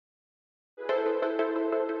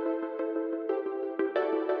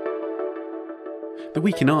The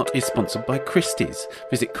Week in Art is sponsored by Christie's.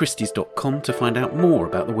 Visit christies.com to find out more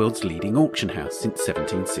about the world's leading auction house since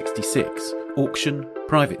 1766. Auction,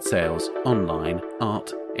 private sales, online,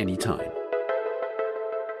 art, anytime.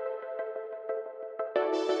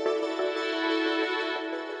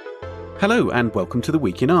 Hello and welcome to The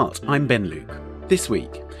Week in Art. I'm Ben Luke. This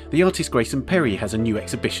week, the artist Grayson Perry has a new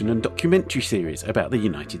exhibition and documentary series about the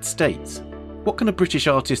United States. What can a British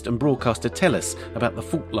artist and broadcaster tell us about the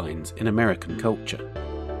fault lines in American culture?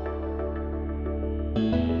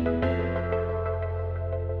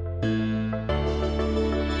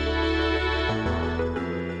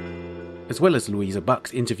 As well as Louisa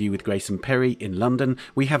Buck's interview with Grayson Perry in London,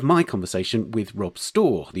 we have my conversation with Rob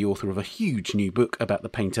Storr, the author of a huge new book about the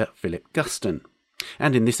painter Philip Guston.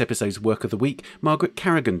 And in this episode's Work of the Week, Margaret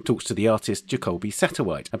Carrigan talks to the artist Jacolby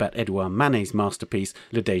Satterwhite about Edouard Manet's masterpiece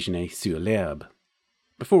Le Déjeuner sur l'herbe.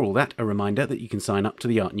 Before all that, a reminder that you can sign up to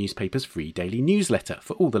the Art Newspaper's free daily newsletter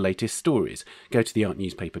for all the latest stories. Go to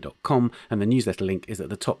theartnewspaper.com and the newsletter link is at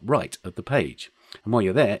the top right of the page. And while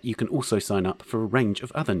you're there, you can also sign up for a range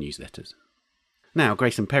of other newsletters. Now,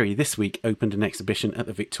 Grayson Perry this week opened an exhibition at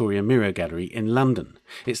the Victoria Mirror Gallery in London.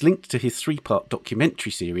 It's linked to his three-part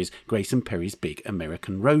documentary series, Grayson Perry's Big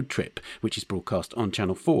American Road Trip, which is broadcast on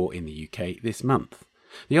Channel 4 in the UK this month.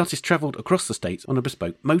 The artist travelled across the States on a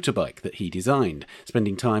bespoke motorbike that he designed,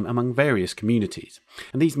 spending time among various communities.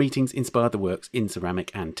 And these meetings inspired the works in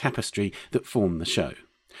ceramic and tapestry that form the show.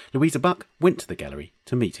 Louisa Buck went to the gallery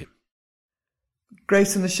to meet him.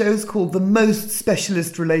 Grayson, the show's called The Most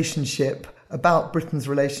Specialist Relationship, about Britain's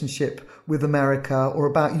relationship with America, or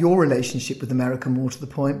about your relationship with America, more to the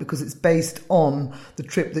point, because it's based on the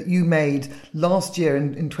trip that you made last year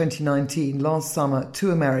in 2019, last summer,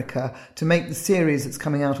 to America to make the series that's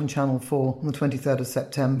coming out on Channel 4 on the 23rd of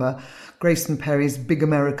September, Grayson Perry's Big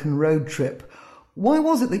American Road Trip. Why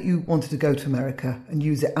was it that you wanted to go to America and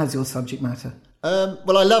use it as your subject matter?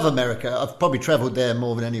 Well, I love America. I've probably travelled there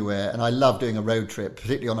more than anywhere, and I love doing a road trip,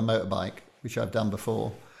 particularly on a motorbike, which I've done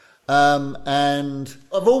before. And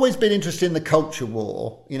I've always been interested in the culture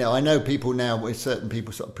war. You know, I know people now, where certain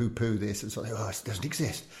people sort of poo-poo this and sort of, it doesn't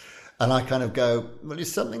exist. And I kind of go, well,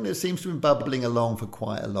 it's something that seems to have been bubbling along for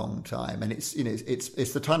quite a long time. And it's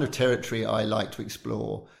the kind of territory I like to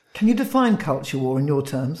explore. Can you define culture war in your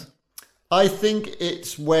terms? I think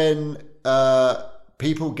it's when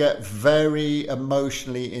people get very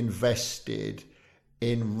emotionally invested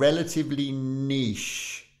in relatively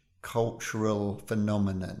niche cultural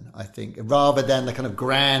phenomenon, I think, rather than the kind of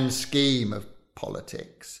grand scheme of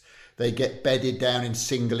politics. They get bedded down in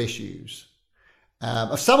single issues,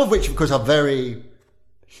 some of which, of course, are very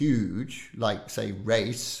huge, like, say,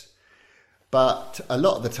 race, but a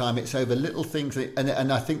lot of the time it's over little things, and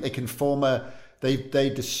I think they can form they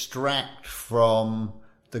distract from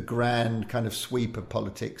the grand kind of sweep of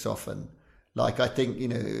politics often. Like, I think, you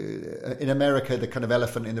know, in America, the kind of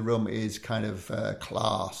elephant in the room is kind of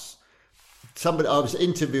class. I was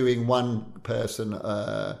interviewing one person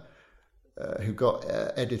who got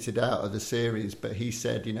edited out of the series, but he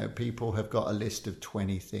said, you know, people have got a list of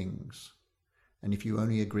 20 things. And if you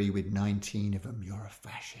only agree with 19 of them, you're a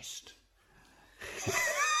fascist.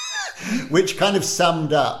 Which kind of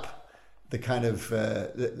summed up the kind of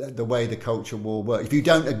the way the culture war works. If you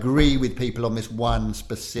don't agree with people on this one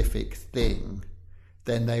specific thing,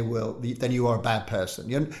 then then you are a bad person.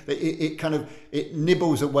 It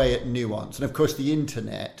nibbles away at nuance. And of course, the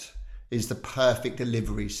internet is the perfect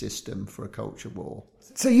delivery system for a culture war.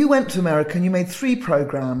 So you went to America and you made 3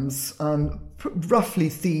 programs, roughly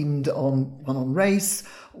themed one on race,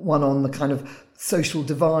 one on the kind of social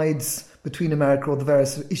divides between America, or the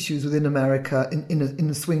various issues within America in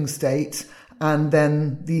a swing state, and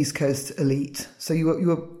then the East Coast elite. So you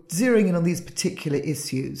were zeroing in on these particular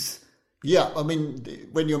issues. Yeah, I mean,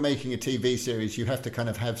 when you're making a TV series, you have to kind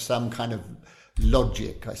of have some kind of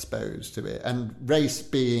logic, I suppose, to it. And race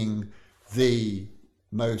being the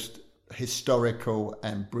most historical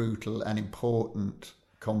and brutal and important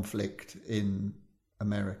conflict in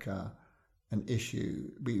America, an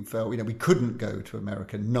issue, we felt, we couldn't go to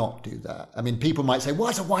America, not do that. I mean, people might say,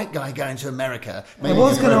 why's a white guy going to America? I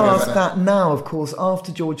was going to ask that now, of course,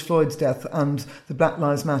 after George Floyd's death and the Black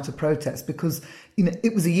Lives Matter protests, because,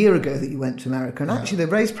 it was a year ago that you went to America, and actually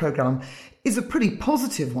the race programme is a pretty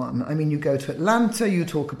positive one. I mean, you go to Atlanta, you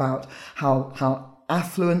talk about how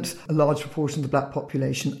affluent a large proportion of the black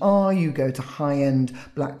population are, you go to high-end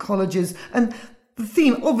black colleges, and the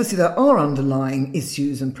theme, obviously there are underlying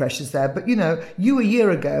issues and pressures there, but you a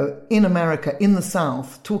year ago in America, in the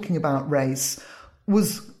South, talking about race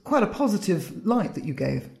was quite a positive light that you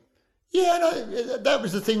gave. Yeah, no, that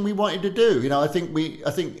was the thing we wanted to do. I think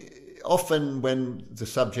often when the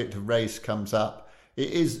subject of race comes up,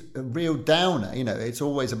 it is a real downer. It's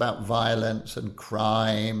always about violence and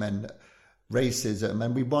crime and racism,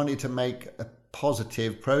 and we wanted to make a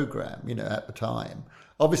positive program, at the time.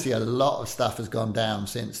 Obviously, a lot of stuff has gone down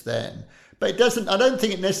since then, but I don't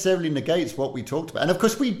think it necessarily negates what we talked about. And of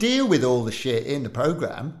course, we deal with all the shit in the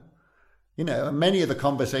program, and many of the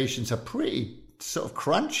conversations are pretty sort of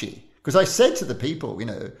crunchy. Because I said to the people,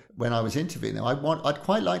 when I was interviewing them, I'd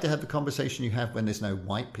quite like to have the conversation you have when there's no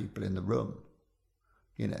white people in the room,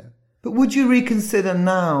 But would you reconsider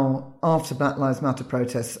now, after Black Lives Matter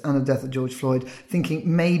protests and the death of George Floyd,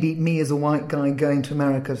 thinking maybe me as a white guy going to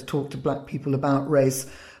America to talk to black people about race,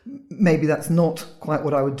 maybe that's not quite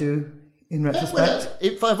what I would do in retrospect? Well,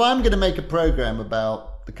 if I'm going to make a program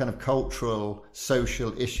about the kind of cultural,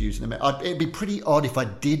 social issues in America, it'd be pretty odd if I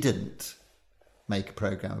didn't make a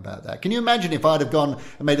program about that. Can you imagine if I'd have gone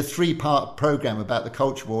and made a 3-part program about the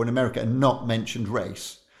culture war in America and not mentioned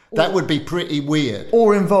race? That would be pretty weird.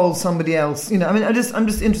 Or involve somebody else. I'm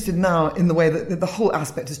just interested now in the way that the whole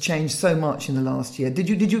aspect has changed so much in the last year. Did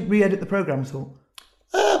you re-edit the program at all?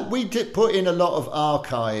 We did put in a lot of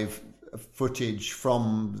archive footage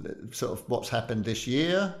from sort of what's happened this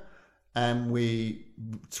year, and we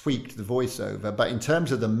tweaked the voiceover. But in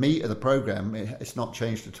terms of the meat of the program, it's not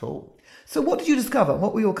changed at all. So what did you discover?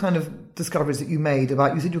 What were your kind of discoveries that you made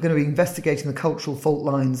about, you said you were going to be investigating the cultural fault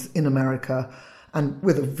lines in America, and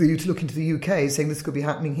with a view to look into the UK, saying this could be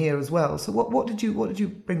happening here as well. So what did you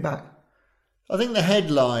bring back? I think the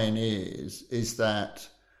headline is that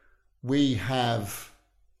we have,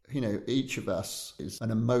 each of us is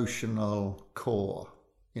an emotional core,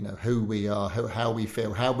 who we are, how we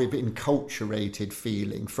feel, how we've enculturated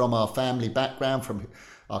feeling from our family background, from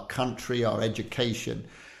our country, our education.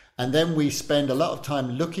 And then we spend a lot of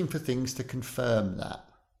time looking for things to confirm that.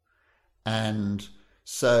 And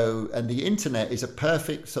the internet is a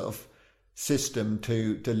perfect sort of system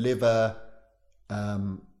to deliver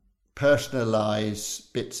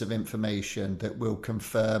personalized bits of information that will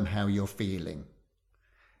confirm how you're feeling.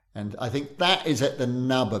 And I think that is at the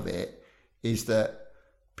nub of it, is that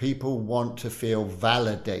people want to feel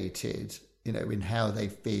validated, in how they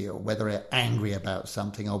feel, whether they're angry about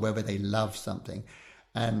something or whether they love something.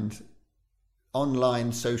 And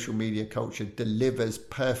online social media culture delivers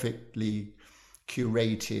perfectly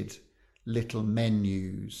curated little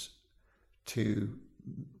menus to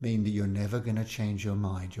mean that you're never going to change your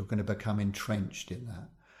mind. You're going to become entrenched in that.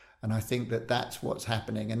 And I think that that's what's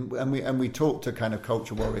happening. And we talk to kind of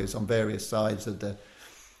culture warriors on various sides of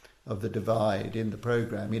the divide in the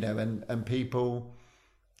program, and people,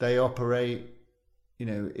 they operate, in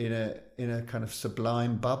a kind of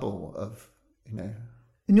sublime bubble of,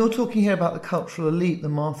 And you're talking here about the cultural elite, the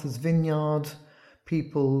Martha's Vineyard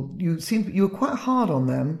people. You were quite hard on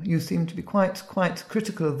them. You seem to be quite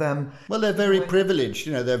critical of them. Well, they're very privileged.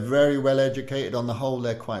 They're very well educated. On the whole,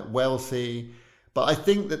 they're quite wealthy. But I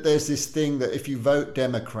think that there's this thing that if you vote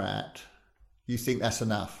Democrat, you think that's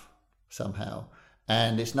enough somehow,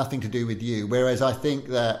 and it's nothing to do with you. Whereas I think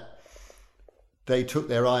that they took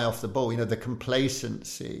their eye off the ball. The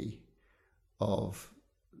complacency of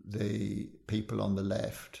the people on the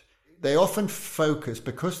left. They often focus,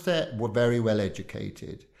 because they're very well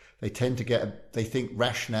educated, they tend to they think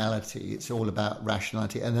rationality, it's all about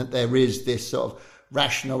rationality, and that there is this sort of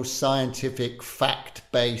rational, scientific,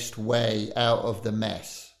 fact-based way out of the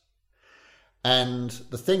mess. And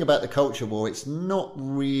the thing about the culture war, it's not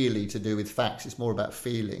really to do with facts, it's more about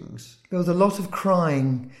feelings. There was a lot of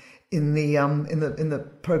crying in the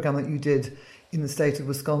program that you did in the state of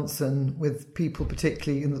Wisconsin, with people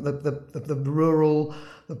particularly in the rural,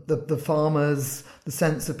 the farmers, the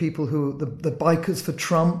sense of people who, the bikers for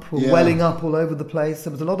Trump were welling up all over the place.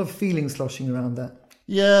 There was a lot of feeling sloshing around that.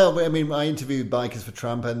 Yeah, I mean, I interviewed Bikers for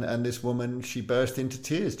Trump, and this woman, she burst into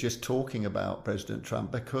tears just talking about President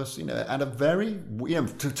Trump, because, at a very,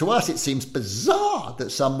 to us it seems bizarre that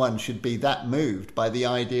someone should be that moved by the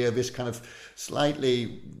idea of this kind of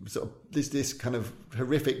slightly sort of this kind of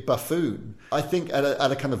horrific buffoon. I think at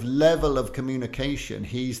a kind of level of communication,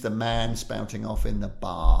 he's the man spouting off in the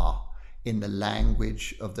bar in the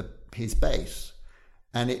language of his base.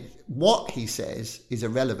 And what he says is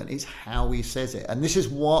irrelevant. It's how he says it. And this is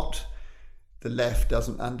what the left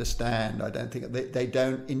doesn't understand. I don't think they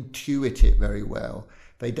don't intuit it very well.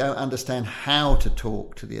 They don't understand how to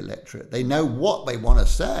talk to the electorate. They know what they want to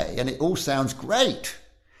say, and it all sounds great.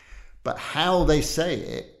 But how they say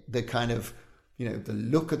it, the kind of, the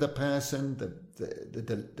look of the person,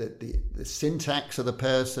 the syntax of the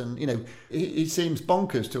person, it seems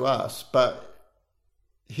bonkers to us, but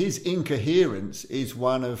his incoherence is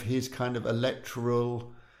one of his kind of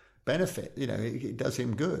electoral benefit. It does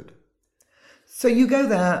him good. So you go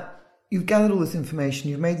there, you've gathered all this information,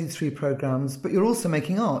 you've made these 3 programs, but you're also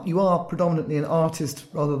making art. You are predominantly an artist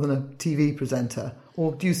rather than a TV presenter.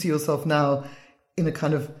 Or do you see yourself now in a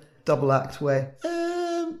kind of double act way?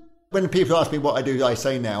 When people ask me what I do, I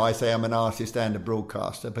say I'm an artist and a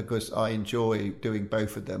broadcaster, because I enjoy doing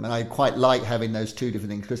both of them. And I quite like having those 2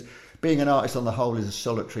 different things, because being an artist on the whole is a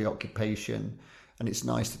solitary occupation. And it's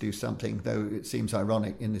nice to do something, though it seems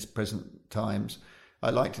ironic in this present times.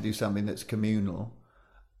 I like to do something that's communal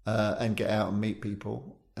and get out and meet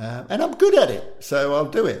people. And I'm good at it, so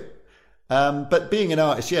I'll do it. But being an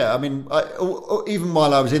artist, even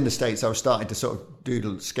while I was in the States, I was starting to sort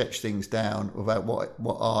of sketch things down about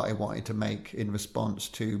what art I wanted to make in response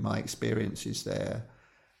to my experiences there.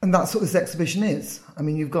 And that's what this exhibition is. I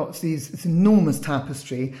mean, you've got this enormous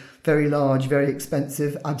tapestry, very large, very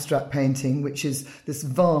expensive abstract painting, which is this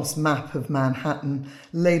vast map of Manhattan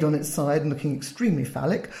laid on its side and looking extremely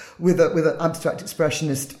phallic, with an abstract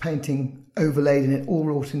expressionist painting overlaid in it, all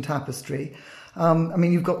wrought in tapestry.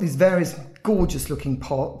 You've got these various gorgeous-looking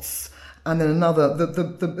pots, and then another,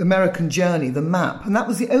 the American Journey, the map. And that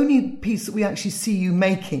was the only piece that we actually see you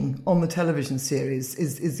making on the television series,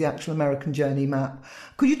 is the actual American Journey map.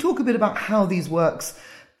 Could you talk a bit about how these works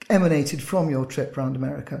emanated from your trip around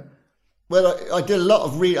America? Well, I did a lot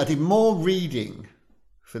of I did more reading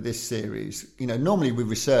for this series. Normally we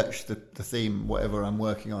research the theme, whatever I'm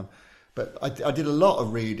working on. But I did a lot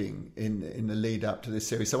of reading in the lead up to this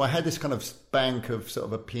series. So I had this kind of bank of sort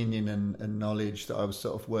of opinion and knowledge that I was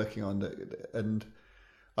sort of working on, and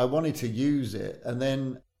I wanted to use it. And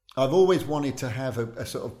then I've always wanted to have a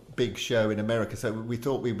sort of big show in America. So we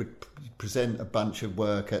thought we would present a bunch of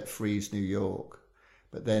work at Frieze, New York.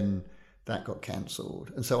 But then that got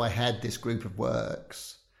cancelled. And so I had this group of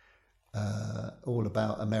works all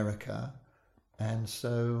about America. And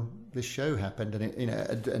so this show happened, and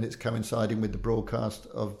and it's coinciding with the broadcast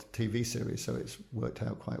of the TV series, so it's worked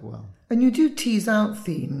out quite well. And you do tease out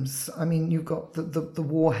themes. I mean, you've got the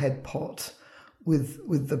warhead pot with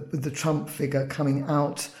the Trump figure coming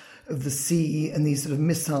out of the sea, and these sort of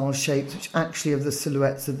missile shapes, which actually are the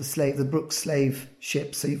silhouettes of the Brooks slave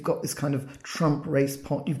ships. So you've got this kind of Trump race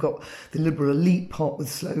pot. You've got the liberal elite pot with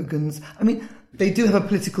slogans. I mean, they do have a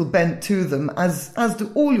political bent to them, as do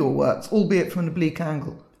all your works, albeit from an oblique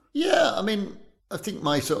angle. Yeah, I think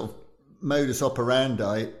my sort of modus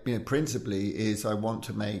operandi, principally is I want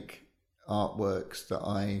to make artworks that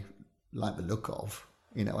I like the look of.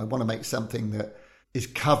 I want to make something that is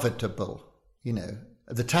covetable.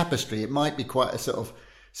 The tapestry, it might be quite a sort of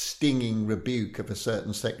stinging rebuke of a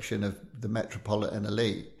certain section of the metropolitan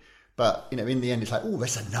elite. But, in the end, it's like, oh,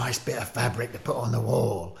 that's a nice bit of fabric to put on the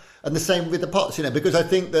wall. And the same with the pots, because I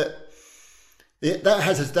think that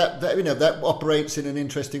that operates in an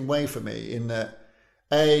interesting way for me, in that,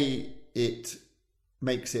 A, it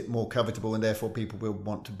makes it more covetable and therefore people will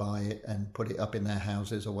want to buy it and put it up in their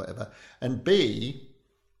houses or whatever. And B,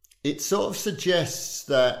 it sort of suggests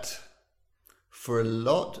that for a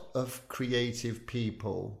lot of creative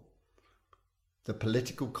people, the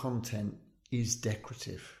political content is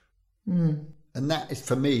decorative. Mm. And that is,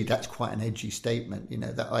 for me, that's quite an edgy statement,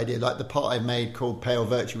 that idea. Like the pot I made called Pale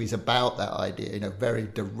Virtue is about that idea, very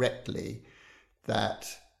directly, that,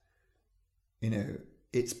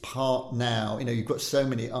 it's part now, you've got so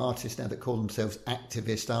many artists now that call themselves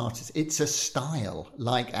activist artists. It's a style,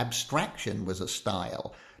 like abstraction was a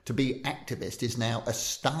style. To be activist is now a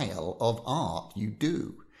style of art you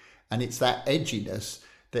do. And it's that edginess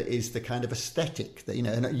that is the kind of aesthetic that,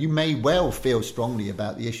 and you may well feel strongly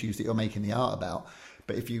about the issues that you're making the art about.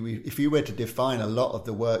 But if you were to define a lot of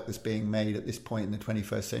the work that's being made at this point in the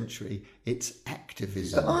 21st century, it's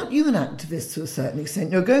activism. But aren't you an activist to a certain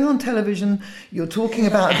extent? You're going on television, you're talking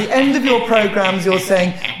about, at the end of your programmes, you're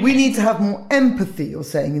saying, we need to have more empathy, you're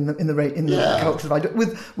saying, in the culture divide.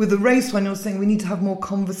 With the race one, you're saying we need to have more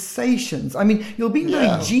conversations. You're being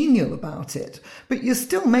very genial about it, but you're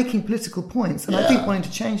still making political points, and I think wanting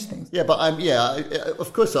to change things. Yeah, but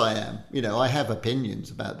of course I am. I have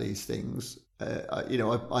opinions about these things.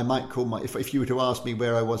 I might call if you were to ask me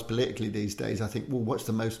where I was politically these days, I think, well, what's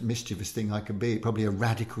the most mischievous thing I could be? Probably a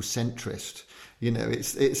radical centrist.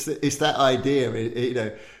 It's that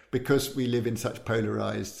idea, because we live in such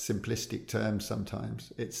polarized, simplistic terms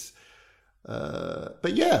sometimes. It's,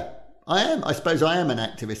 but yeah, I am. I suppose I am an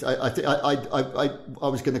activist. I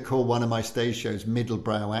was going to call one of my stage shows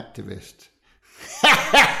Middlebrow Activist.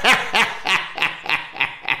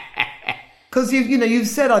 Because you've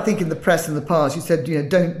said, I think in the press in the past, you said,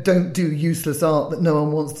 don't do useless art that no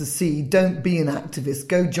one wants to see. Don't be an activist.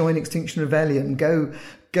 Go join Extinction Rebellion.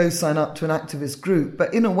 Go sign up to an activist group.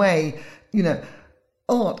 But in a way,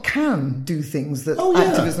 art can do things that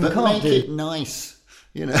activism but can't do. Make it nice,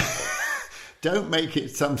 Don't make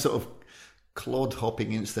it some sort of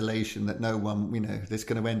clod-hopping installation that no one, that's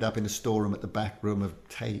going to end up in a storeroom at the back room of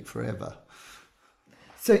Tate forever.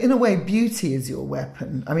 So in a way, beauty is your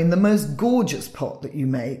weapon. I mean, the most gorgeous pot that you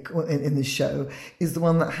make in this show is the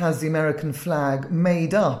one that has the American flag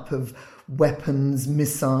made up of weapons,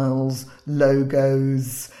 missiles,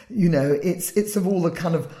 logos. It's of all the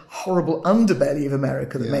kind of horrible underbelly of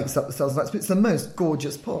America that makes up the Stars and Stripes, but it's the most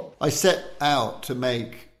gorgeous pot. I set out to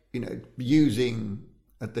make, using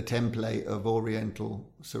the template of Oriental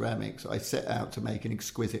ceramics, I set out to make an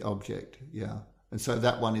exquisite object, And so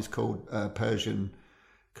that one is called Persian,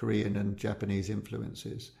 Korean and Japanese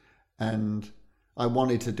influences. And I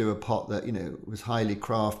wanted to do a pot that, was highly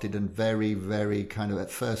crafted and very, very kind of, at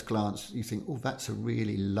first glance, you think, oh, that's a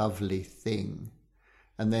really lovely thing.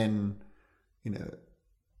 And then,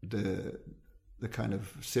 the kind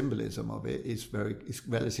of symbolism of it is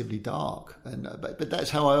relatively dark. And but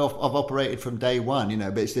that's how I've operated from day one,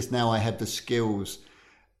 but it's just now I have the skills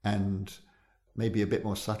and maybe a bit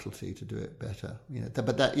more subtlety to do it better.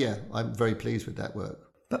 I'm very pleased with that work.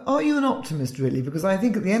 But are you an optimist, really? Because I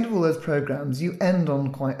think at the end of all those programmes, you end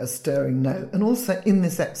on quite a stirring note. And also in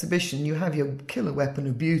this exhibition, you have your killer weapon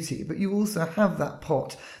of beauty, but you also have that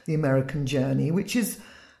pot, the American Journey, which is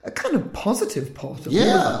a kind of positive pot.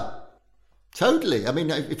 Totally. I mean,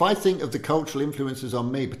 if I think of the cultural influences on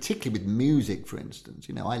me, particularly with music, for instance,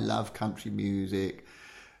 I love country music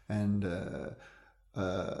and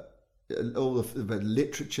all the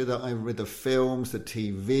literature that I read, the films, the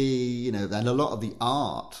TV, and a lot of the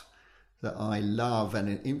art that I love and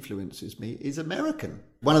it influences me is American.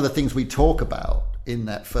 One of the things we talk about in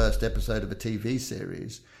that first episode of a TV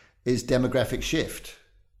series is demographic shift,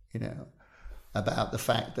 about the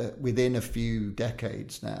fact that within a few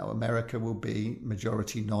decades now, America will be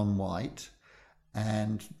majority non-white,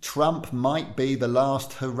 and Trump might be the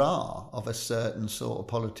last hurrah of a certain sort of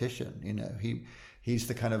politician. He's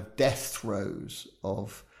the kind of death throes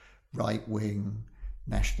of right-wing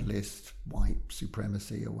nationalist white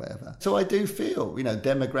supremacy or whatever. So I do feel,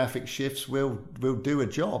 demographic shifts will do a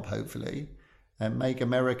job, hopefully, and make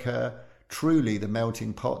America truly the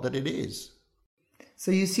melting pot that it is. So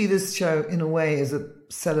you see this show in a way as a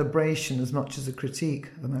celebration as much as a critique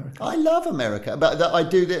of America. I love America, but I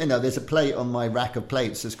do. There's a plate on my rack of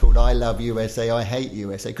plates that's called "I Love USA, I Hate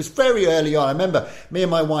USA." Because very early on, I remember me and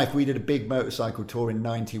my wife, we did a big motorcycle tour in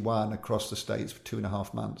 '91 across the States for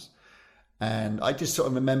 2.5 months, and I just sort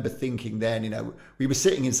of remember thinking then, we were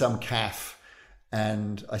sitting in some cafe,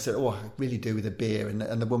 and I said, "Oh, I really do with a beer," and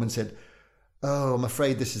the woman said, "Oh, I'm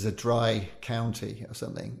afraid this is a dry county or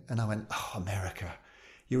something," and I went, "Oh, America.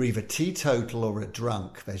 You're either teetotal or a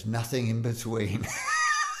drunk. There's nothing in between."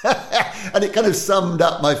 And it kind of summed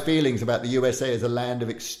up my feelings about the USA as a land of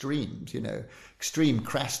extremes, extreme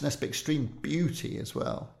crassness, but extreme beauty as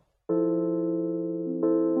well.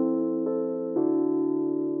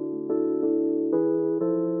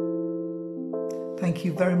 Thank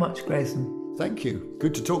you very much, Grayson. Thank you.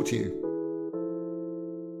 Good to talk to you.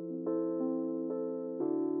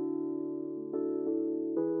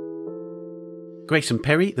 Grayson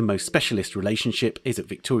Perry, The Most Specialist Relationship, is at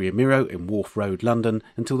Victoria Miro in Wharf Road, London,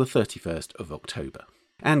 until the 31st of October.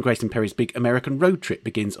 And Grayson Perry's big American road trip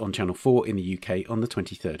begins on Channel 4 in the UK on the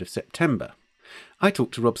 23rd of September. I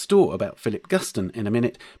talked to Rob Storr about Philip Guston in a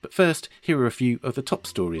minute, but first, here are a few of the top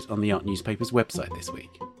stories on the Art Newspaper's website this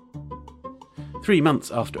week. 3 months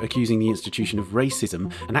after accusing the institution of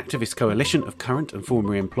racism, an activist coalition of current and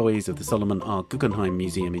former employees of the Solomon R. Guggenheim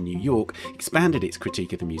Museum in New York expanded its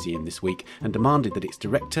critique of the museum this week and demanded that its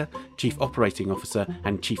director, chief operating officer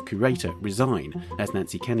and chief curator resign, as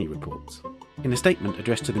Nancy Kenny reports. In a statement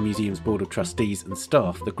addressed to the museum's board of trustees and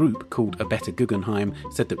staff, the group, called A Better Guggenheim,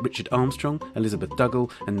 said that Richard Armstrong, Elizabeth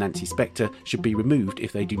Dougal and Nancy Spector should be removed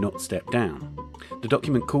if they do not step down. The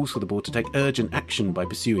document calls for the board to take urgent action by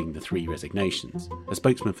pursuing the 3 resignations. A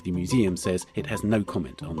spokesman for the museum says it has no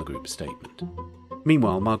comment on the group's statement.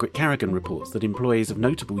 Meanwhile, Margaret Carrigan reports that employees of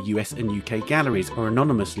notable US and UK galleries are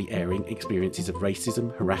anonymously airing experiences of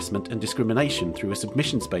racism, harassment and discrimination through a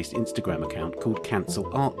submissions-based Instagram account called Cancel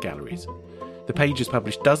Art Galleries. The page has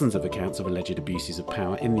published dozens of accounts of alleged abuses of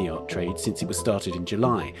power in the art trade since it was started in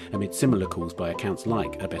July, amid similar calls by accounts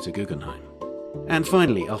like A Better Guggenheim. And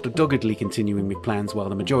finally, after doggedly continuing with plans while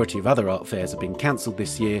the majority of other art fairs have been cancelled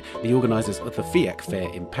this year, the organisers of the FIAC Fair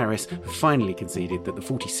in Paris have finally conceded that the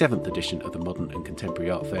 47th edition of the Modern and Contemporary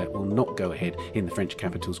Art Fair will not go ahead in the French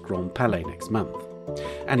capital's Grand Palais next month.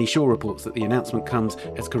 Annie Shaw reports that the announcement comes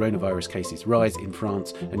as coronavirus cases rise in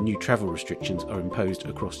France and new travel restrictions are imposed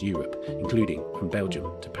across Europe, including from Belgium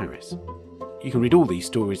to Paris. You can read all these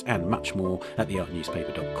stories and much more at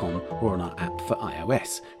theartnewspaper.com or on our app for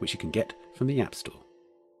iOS, which you can get from the App Store.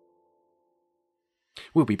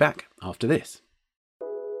 We'll be back after this.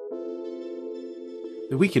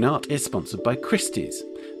 The Week in Art is sponsored by Christie's.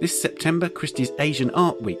 This September, Christie's Asian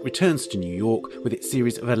Art Week returns to New York with its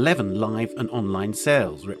series of 11 live and online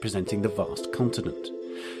sales representing the vast continent.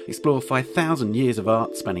 Explore 5,000 years of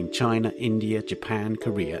art spanning China, India, Japan,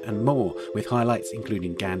 Korea and more, with highlights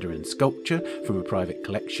including Gandharan sculpture from a private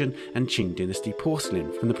collection and Qing Dynasty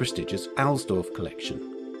porcelain from the prestigious Alsdorf collection.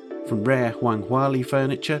 From rare Huanghuali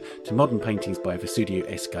furniture to modern paintings by Vesudeo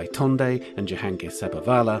Escaitonde and Jahangir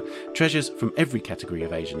Sabharwala, treasures from every category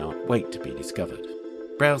of Asian art wait to be discovered.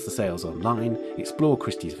 Browse the sales online, explore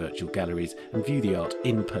Christie's virtual galleries and view the art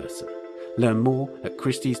in person. Learn more at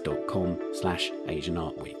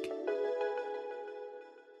christies.com/AsianArtWeek.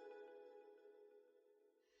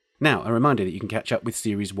 Now, a reminder that you can catch up with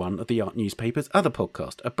Series 1 of the Art Newspaper's other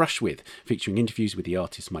podcast, A Brush With, featuring interviews with the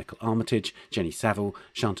artists Michael Armitage, Jenny Saville,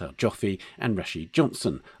 Chantal Joffe and Rashid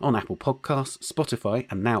Johnson on Apple Podcasts, Spotify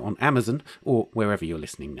and now on Amazon or wherever you're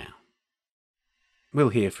listening now. We'll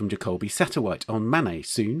hear from Jacolby Satterwhite on Manet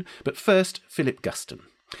soon, but first, Philip Guston.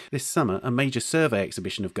 This summer, a major survey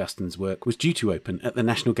exhibition of Guston's work was due to open at the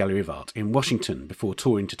National Gallery of Art in Washington before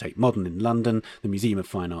touring to Tate Modern in London, the Museum of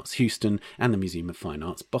Fine Arts Houston and the Museum of Fine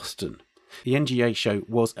Arts Boston. The NGA show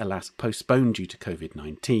was, alas, postponed due to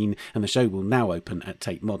COVID-19 and the show will now open at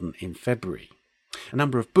Tate Modern in February. A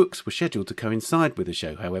number of books were scheduled to coincide with the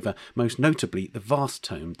show, however, most notably the vast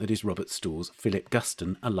tome that is Robert Storr's Philip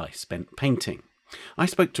Guston, A Life Spent Painting. I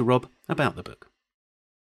spoke to Rob about the book.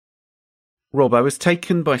 Rob, I was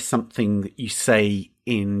taken by something that you say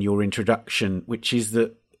in your introduction, which is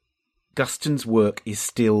that Guston's work is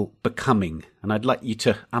still becoming, and I'd like you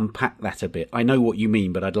to unpack that a bit. I know what you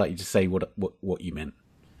mean, but I'd like you to say what you meant.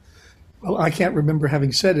 Well, I can't remember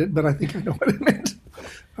having said it, but I think I know what it meant.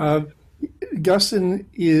 Guston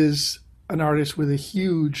is an artist with a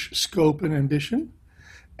huge scope and ambition,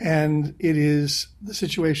 and it is the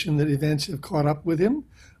situation that events have caught up with him.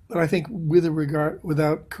 But I think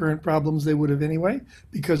without current problems, they would have anyway,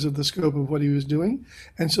 because of the scope of what he was doing.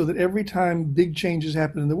 And so that every time big changes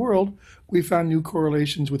happen in the world, we found new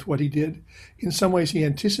correlations with what he did. In some ways, he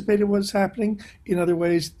anticipated what's happening. In other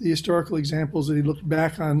ways, the historical examples that he looked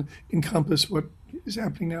back on encompass what is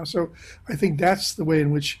happening now. So I think that's the way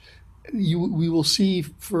in which we will see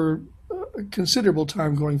for a considerable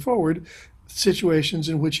time going forward situations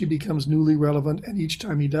in which he becomes newly relevant, and each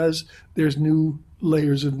time he does, there's new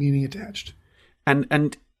layers of meaning attached.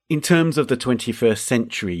 And in terms of the 21st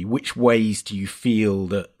century, which ways do you feel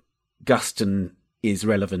that Guston is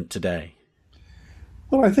relevant today?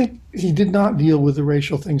 Well, I think he did not deal with the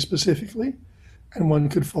racial thing specifically, and one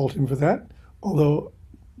could fault him for that, although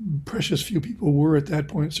precious few people were at that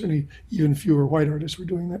point. Certainly even fewer white artists were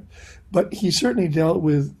doing that. But he certainly dealt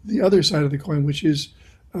with the other side of the coin, which is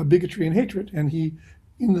bigotry and hatred. And he,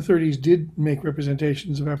 in the 30s, did make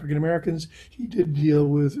representations of African Americans. He did deal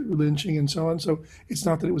with lynching and so on. So it's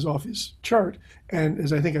not that it was off his chart. And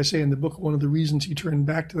as I think I say in the book, one of the reasons he turned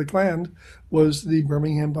back to the Klan was the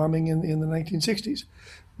Birmingham bombing in the 1960s.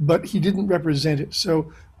 But he didn't represent it.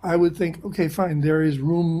 So I would think, okay, fine, there is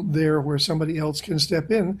room there where somebody else can step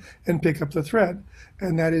in and pick up the thread.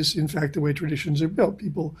 And that is, in fact, the way traditions are built.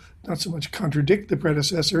 People not so much contradict the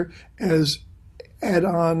predecessor as add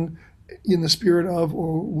on in the spirit of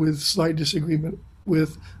or with slight disagreement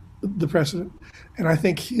with the precedent. And I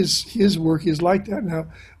think his work is like that. Now,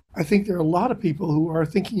 I think there are a lot of people who are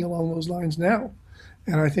thinking along those lines now.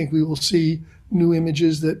 And I think we will see new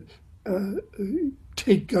images that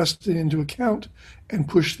take Guston into account and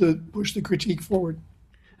push the critique forward.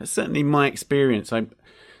 That's certainly my experience.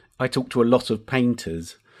 I talk to a lot of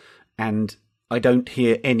painters and I don't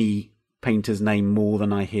hear any painter's name more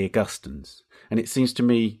than I hear Guston's. And it seems to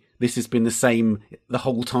me this has been the same the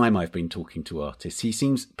whole time I've been talking to artists. He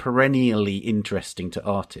seems perennially interesting to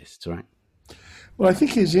artists, right? Well, I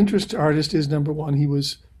think his interest to artists is, number one, he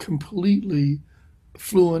was completely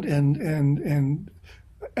fluent and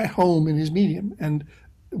at home in his medium. And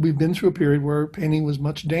we've been through a period where painting was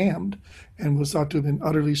much damned and was thought to have been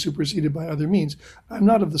utterly superseded by other means. I'm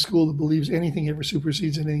not of the school that believes anything ever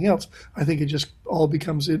supersedes anything else. I think it just all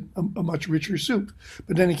becomes a much richer soup.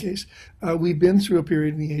 But in any case, we've been through a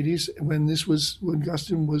period in the 80s when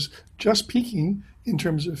Guston was just peaking in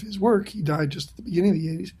terms of his work. He died just at the beginning of the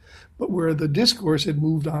 80s, but where the discourse had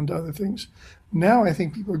moved on to other things. Now I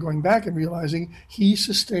think people are going back and realizing he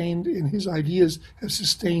sustained, and his ideas have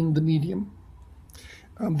sustained the medium.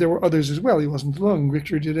 There were others as well. He wasn't alone.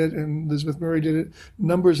 Richter did it, and Elizabeth Murray did it.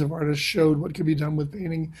 Numbers of artists showed what could be done with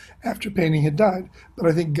painting after painting had died. But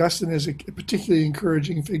I think Guston is a particularly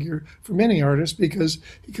encouraging figure for many artists because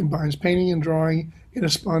he combines painting and drawing in a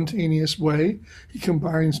spontaneous way. He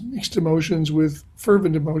combines mixed emotions with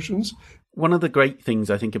fervent emotions. One of the great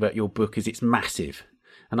things I think about your book is it's massive.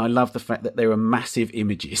 And I love the fact that there are massive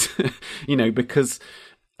images, because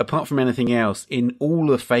apart from anything else, in all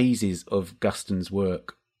the phases of Guston's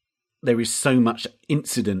work, there is so much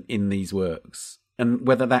incident in these works. And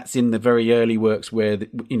whether that's in the very early works where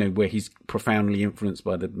he's profoundly influenced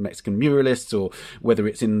by the Mexican muralists, or whether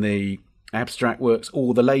it's in the abstract works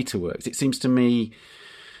or the later works, it seems to me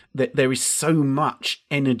that there is so much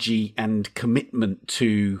energy and commitment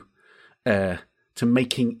to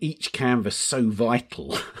making each canvas so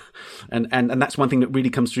vital. and that's one thing that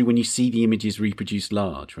really comes through when you see the images reproduced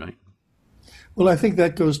large, right? Well, I think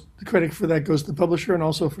the credit for that goes to the publisher and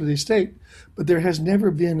also for the estate. But there has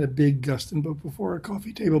never been a big Guston book before, a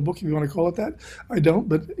coffee table book, if you want to call it that. I don't,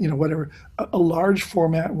 but whatever. A large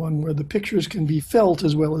format one where the pictures can be felt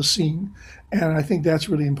as well as seen. And I think that's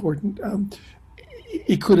really important.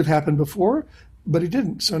 It could have happened before, but it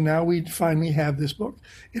didn't. So now we finally have this book.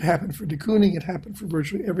 It happened for de Kooning. It happened for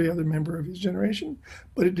virtually every other member of his generation,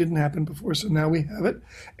 but it didn't happen before. So now we have it.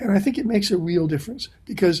 And I think it makes a real difference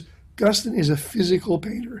because Guston is a physical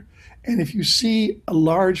painter. And if you see a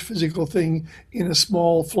large physical thing in a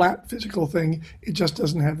small, flat physical thing, it just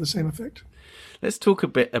doesn't have the same effect. Let's talk a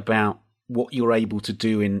bit about what you're able to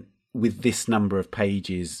do with this number of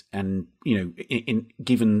pages and, in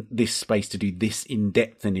given this space to do this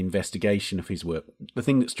in-depth an investigation of his work. The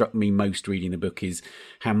thing that struck me most reading the book is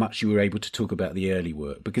how much you were able to talk about the early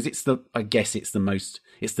work, because it's the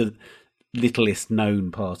littlest known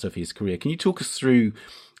part of his career. Can you talk us through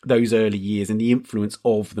those early years and the influence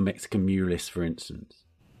of the Mexican muralists, for instance?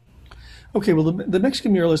 Okay, well, the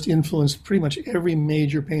Mexican muralist influenced pretty much every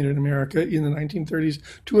major painter in America in the 1930s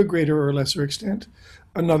to a greater or lesser extent.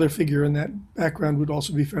 Another figure in that background would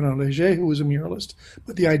also be Fernand Léger, who was a muralist.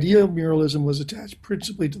 But the idea of muralism was attached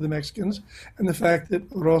principally to the Mexicans, and the fact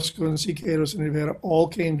that Orozco and Siqueiros and Rivera all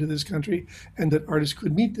came to this country and that artists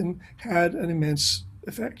could meet them had an immense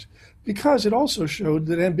effect, because it also showed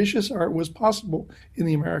that ambitious art was possible in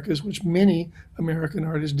the Americas, which many American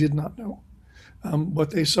artists did not know. What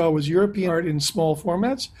they saw was European art in small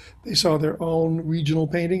formats. They saw their own regional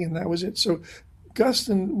painting, and that was it. So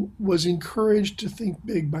Guston was encouraged to think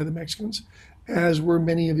big by the Mexicans, as were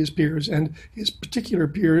many of his peers. And his particular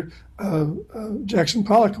peer, Jackson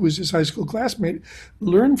Pollock, who was his high school classmate,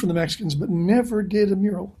 learned from the Mexicans, but never did a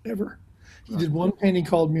mural, ever. He did one painting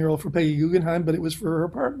called Mural for Peggy Guggenheim, but it was for her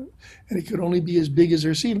apartment, and it could only be as big as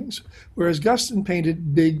her ceilings. Whereas Guston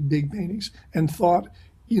painted big, big paintings and thought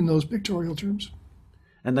in those pictorial terms.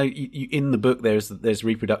 And though in the book there's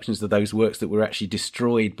reproductions of those works that were actually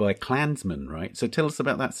destroyed by Klansmen, right? So tell us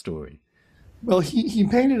about that story. Well, he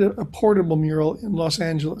painted a portable mural in Los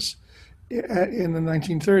Angeles in the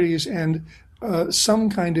 1930s, and some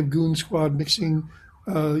kind of goon squad mixing,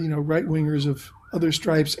 right-wingers of other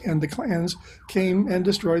stripes and the Klans came and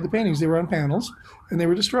destroyed the paintings. They were on panels, and they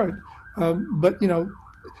were destroyed. But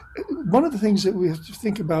one of the things that we have to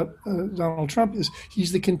think about Donald Trump is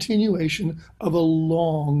he's the continuation of a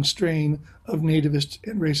long strain of nativist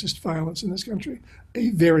and racist violence in this country, a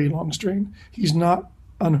very long strain. He's not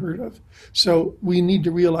unheard of. So we need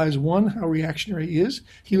to realize, one, how reactionary he is.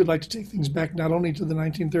 He would like to take things back not only to the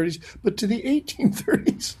 1930s, but to the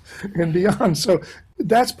 1830s and beyond. So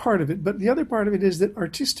that's part of it. But the other part of it is that,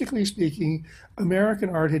 artistically speaking, American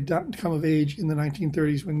art had not come of age in the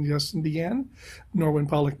 1930s when Guston began, nor when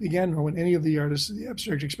Pollock began, nor when any of the artists of the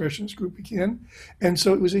Abstract Expressionist group began. And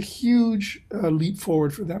so it was a huge leap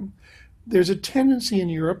forward for them. There's a tendency in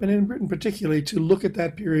Europe, and in Britain particularly, to look at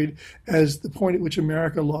that period as the point at which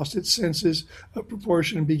America lost its senses of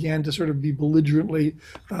proportion and began to sort of be belligerently,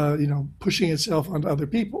 pushing itself onto other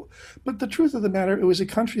people. But the truth of the matter, it was a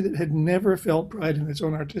country that had never felt pride in its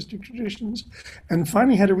own artistic traditions, and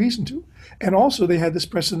finally had a reason to. And also they had this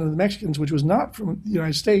precedent of the Mexicans, which was not from the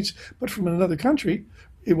United States, but from another country,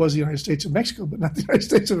 it was the United States of Mexico, but not the United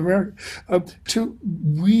States of America, to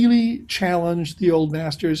really challenge the old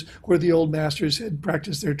masters where the old masters had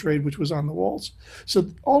practiced their trade, which was on the walls. So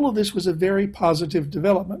all of this was a very positive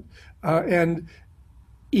development. And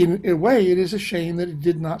in a way, it is a shame that it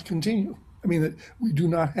did not continue. I mean, that we do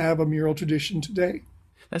not have a mural tradition today.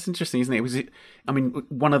 That's interesting, isn't it?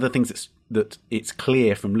 One of the things that it's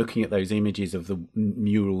clear from looking at those images of the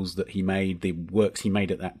murals that he made, the works he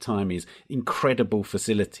made at that time, is incredible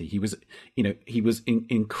facility. He was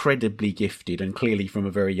incredibly gifted, and clearly from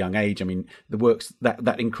a very young age. I mean, the works,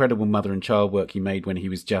 that incredible mother and child work he made when he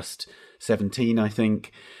was just 17, I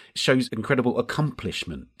think, shows incredible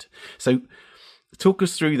accomplishment. So, talk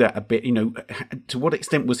us through that a bit. To what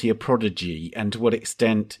extent was he a prodigy, and to what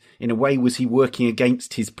extent, in a way, was he working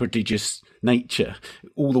against his prodigious nature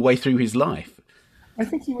all the way through his life? I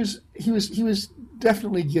think he was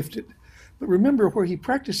definitely gifted. But remember, where he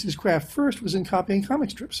practiced his craft first was in copying comic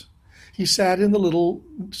strips. He sat in the little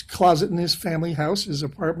closet in his family house, his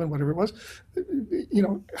apartment, whatever it was,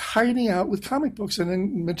 hiding out with comic books and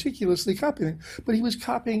then meticulously copying. But he was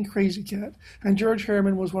copying Crazy Cat. And George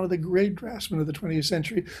Herriman was one of the great draftsmen of the 20th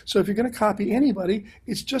century. So if you're going to copy anybody,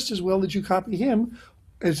 it's just as well that you copy him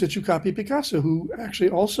as that you copy Picasso, who actually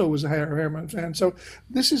also was a Herriman fan. So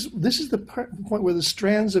this is the point where the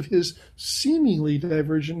strands of his seemingly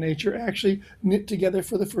divergent nature actually knit together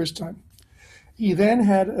for the first time. He then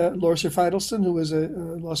had Lorcer Feidelston, who was a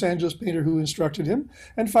Los Angeles painter who instructed him,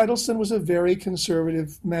 and Feidelston was a very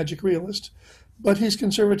conservative magic realist. But his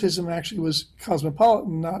conservatism actually was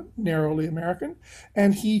cosmopolitan, not narrowly American,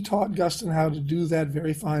 and he taught Guston how to do that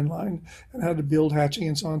very fine line and how to build hatching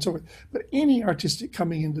and so on and so forth. But any artist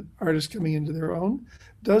coming into their own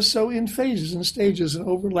does so in phases and stages and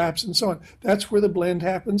overlaps and so on. That's where the blend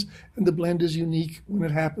happens, and the blend is unique when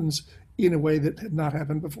it happens in a way that had not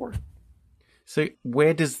happened before. So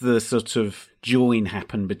where does the sort of join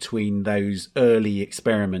happen between those early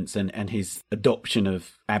experiments and his adoption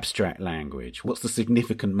of abstract language? What's the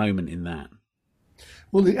significant moment in that?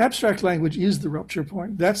 Well, the abstract language is the rupture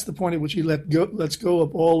point. That's the point at which he lets go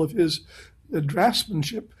of all of his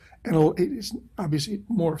draftsmanship. And it's obviously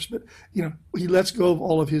morphs, but he lets go of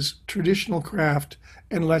all of his traditional craft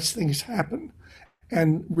and lets things happen,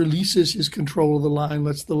 and releases his control of the line,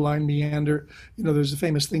 lets the line meander. There's a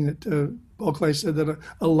famous thing that Bulkley said, that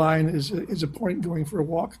a line is a point going for a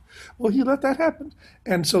walk. Well, he let that happen.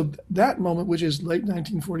 And so that moment, which is late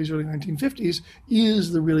 1940s, early 1950s,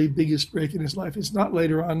 is the really biggest break in his life. It's not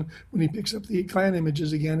later on when he picks up the Klan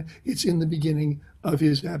images again. It's in the beginning of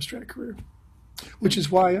his abstract career, which is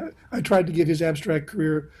why I tried to give his abstract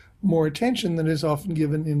career more attention than is often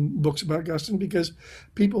given in books about Guston, because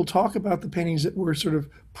people talk about the paintings that were sort of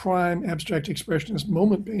prime abstract expressionist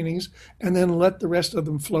moment paintings and then let the rest of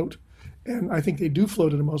them float. And I think they do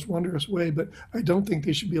float in a most wondrous way, but I don't think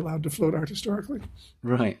they should be allowed to float art historically.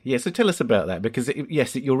 Right. Yeah. So tell us about that, because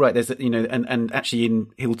yes, you're right. There's and actually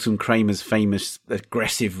in Hilton Kramer's famous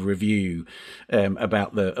aggressive review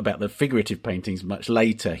about the figurative paintings much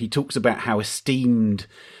later, he talks about how esteemed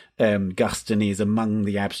Guston is among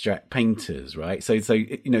the abstract painters, right? So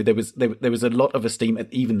there was a lot of esteem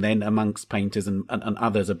even then amongst painters and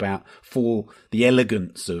others for the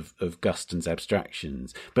elegance of Guston's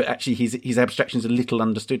abstractions. But actually, his abstractions are little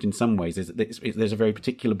understood in some ways. There's a very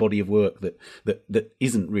particular body of work that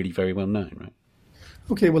isn't really very well known, right?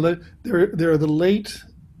 Okay, well, there are the late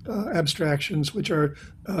abstractions, which are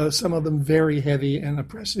some of them very heavy and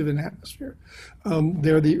oppressive in atmosphere.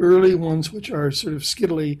 There are the early ones, which are sort of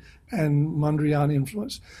skittily and Mondrian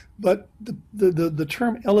influenced. But the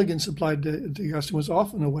term elegance applied to Guston was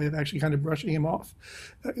often a way of actually kind of brushing him off.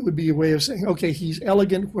 It would be a way of saying, okay, he's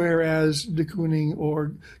elegant, whereas de Kooning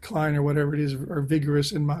or Klein or whatever it is are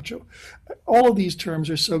vigorous and macho. All of these terms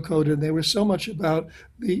are so coded, and they were so much about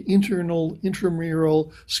the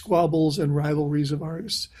intramural squabbles and rivalries of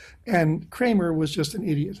artists. And Kramer was just an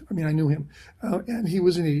idiot. I mean, I knew him, and he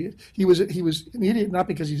was an idiot. He was an idiot not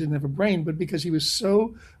because he didn't have a brain, but because he was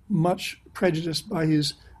so much prejudiced by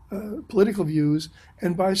his political views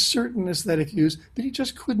and by certain aesthetic views that he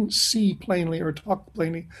just couldn't see plainly or talk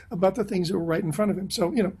plainly about the things that were right in front of him. So,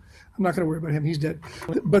 I'm not going to worry about him. He's dead.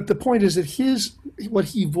 But the point is that what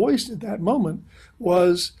he voiced at that moment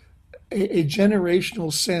was a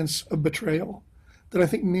generational sense of betrayal that I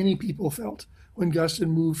think many people felt when Guston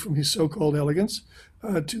moved from his so-called elegance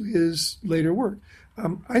to his later work.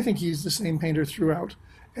 I think he's the same painter throughout.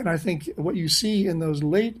 And I think what you see in those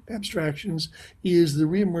late abstractions is the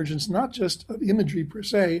reemergence not just of imagery per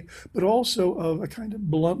se, but also of a kind of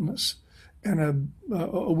bluntness and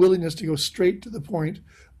a willingness to go straight to the point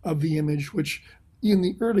of the image, which in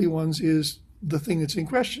the early ones is the thing that's in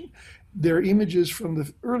question. There are images from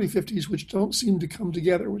the early 50s which don't seem to come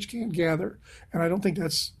together, which can't gather. And I don't think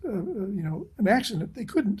that's, an accident. They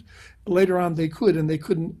couldn't. Later on, they could, and they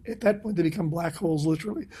couldn't. At that point, they become black holes,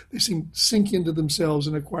 literally. They seem sink into themselves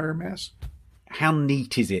and acquire mass. How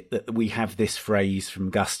neat is it that we have this phrase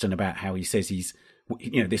from Guston about how he says he's,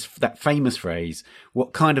 that famous phrase,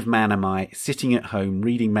 what kind of man am I, sitting at home,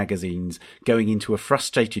 reading magazines, going into a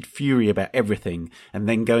frustrated fury about everything, and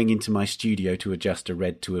then going into my studio to adjust a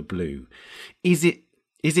red to a blue? Is it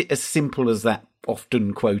as simple as that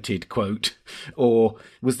often quoted quote, or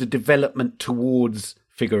was the development towards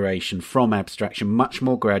figuration from abstraction much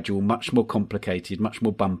more gradual, much more complicated, much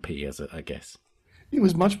more bumpy, I guess? It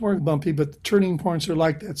was much more bumpy, but the turning points are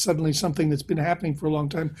like that. Suddenly something that's been happening for a long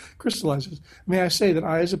time crystallizes. May I say that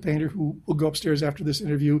I, as a painter who will go upstairs after this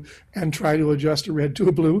interview and try to adjust a red to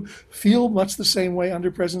a blue, feel much the same way under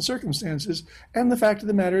present circumstances. And the fact of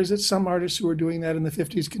the matter is that some artists who were doing that in the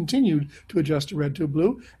 50s continued to adjust a red to a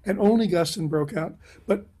blue, and only Guston broke out.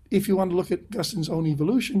 But if you want to look at Guston's own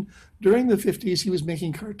evolution, during the 50s he was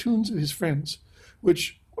making cartoons of his friends,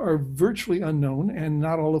 which are virtually unknown, and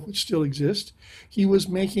not all of which still exist. He was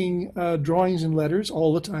making drawings and letters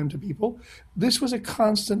all the time to people. This was a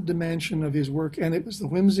constant dimension of his work, and it was the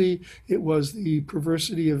whimsy, it was the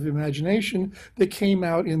perversity of imagination that came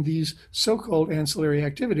out in these so-called ancillary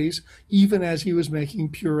activities, even as he was making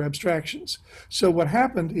pure abstractions. So what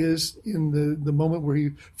happened is, in the moment where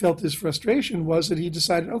he felt this frustration, was that he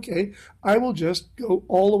decided, okay, I will just go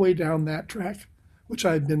all the way down that track, which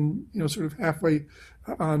I'd been, sort of halfway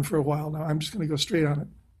on for a while now. I'm just going to go straight on it.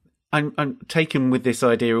 I'm taken with this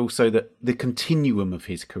idea also that the continuum of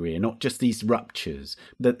his career, not just these ruptures,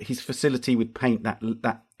 that his facility with paint,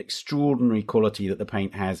 that extraordinary quality that the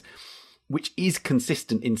paint has, which is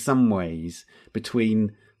consistent in some ways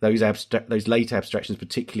between those late abstractions,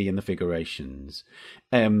 particularly in the figurations,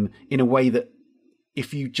 in a way that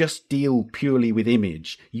if you just deal purely with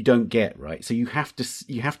image, you don't get, right. So you have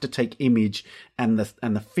to take image and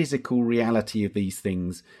the physical reality of these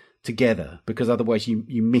things together, because otherwise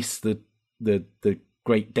you miss the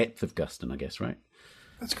great depth of Guston, I guess, right?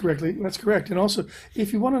 That's correct. And also,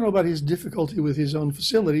 if you want to know about his difficulty with his own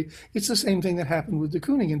facility, it's the same thing that happened with de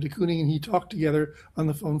Kooning. And de Kooning and he talked together on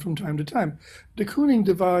the phone from time to time. De Kooning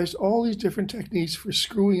devised all these different techniques for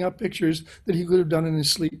screwing up pictures that he could have done in his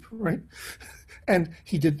sleep, right? And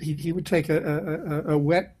he would take a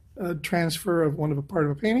wet transfer of a part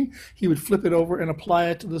of a painting. He would flip it over and apply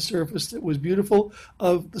it to the surface that was beautiful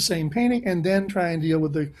of the same painting, and then try and deal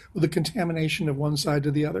with the contamination of one side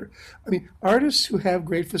to the other. I mean, artists who have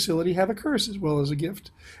great facility have a curse as well as a gift.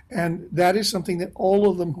 And that is something that all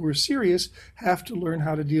of them who are serious have to learn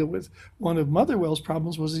how to deal with. One of Motherwell's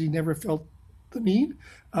problems was that he never felt the need.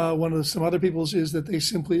 One of some other people's is that they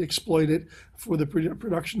simply exploit it for the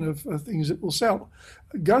production of things that will sell.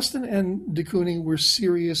 Guston and de Kooning were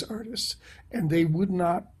serious artists, and they would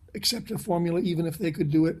not accept a formula even if they could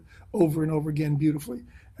do it over and over again beautifully.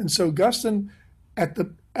 And so Guston, at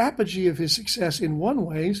the apogee of his success in one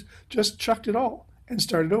ways, just chucked it all and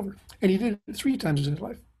started over. And he did it 3 times in his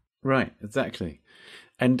life. Right, exactly.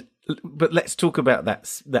 But let's talk about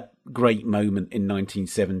that great moment in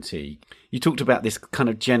 1970. You talked about this kind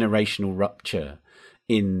of generational rupture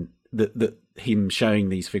in that him showing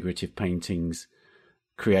these figurative paintings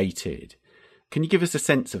created. Can you give us a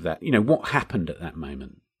sense of that? What happened at that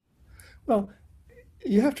moment? Well,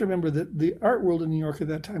 you have to remember that the art world in New York at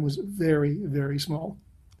that time was very, very small.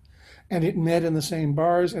 And it met in the same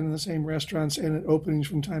bars and in the same restaurants and at openings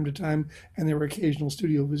from time to time, and there were occasional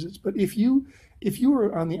studio visits. But if you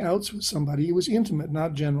were on the outs with somebody, it was intimate,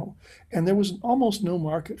 not general. And there was almost no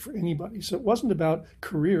market for anybody. So it wasn't about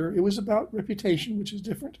career, it was about reputation, which is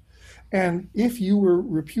different. And if you were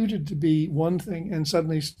reputed to be one thing and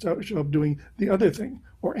suddenly show up doing the other thing,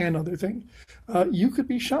 or an other thing, you could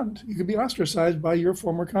be shunned. You could be ostracized by your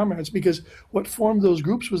former comrades, because what formed those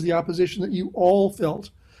groups was the opposition that you all felt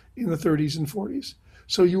in the 30s and 40s.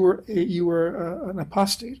 So you were an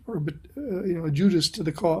apostate, or a Judas to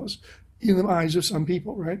the cause in the eyes of some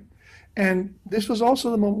people, right? And this was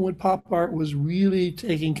also the moment when pop art was really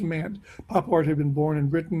taking command. Pop art had been born in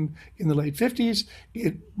Britain in the late 50s.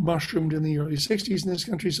 It mushroomed in the early 60s in this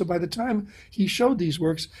country. So by the time he showed these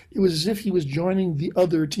works, it was as if he was joining the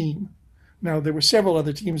other team. Now, there were several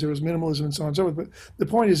other teams. There was minimalism and so on and so forth. But the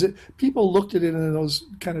point is that people looked at it in those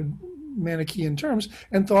kind of Manichaean terms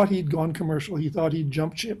and thought he'd gone commercial. He thought he'd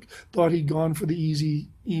jump ship, thought he'd gone for the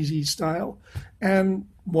easy style. And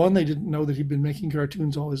 1, they didn't know that he'd been making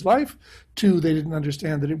cartoons all his life. 2, they didn't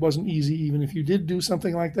understand that it wasn't easy even if you did do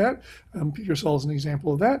something like that. Peter Saul's an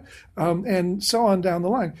example of that. And so on down the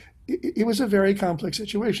line. it was a very complex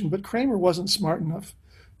situation, but Kramer wasn't smart enough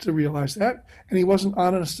to realize that, and he wasn't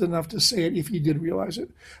honest enough to say it if he did realize it.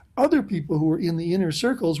 Other people who were in the inner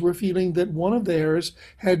circles were feeling that one of theirs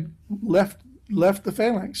had left the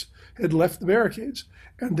phalanx, had left the barricades,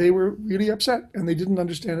 and they were really upset, and they didn't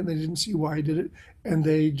understand it, they didn't see why he did it, and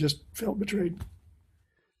they just felt betrayed.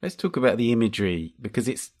 Let's talk about the imagery, because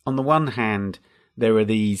it's, on the one hand, there are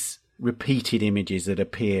these repeated images that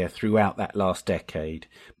appear throughout that last decade,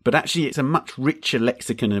 but actually it's a much richer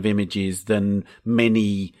lexicon of images than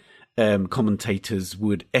many commentators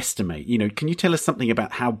would estimate. You know, can you tell us something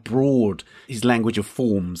about how broad his language of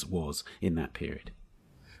forms was in that period?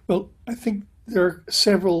 Well, I think there are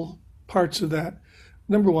several parts of that.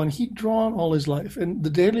 Number one, he'd drawn all his life, and the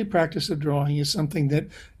daily practice of drawing is something that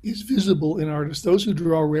is visible in artists. Those who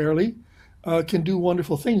draw rarely can do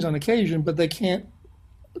wonderful things on occasion, but they can't,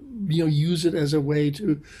 use it as a way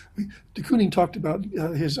to. De Kooning talked about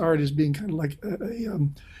his art as being kind of like a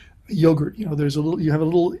yogurt. There's you have a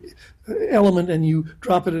little element, and you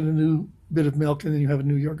drop it in a new bit of milk, and then you have a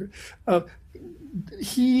new yogurt.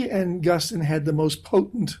 He and Guston had the most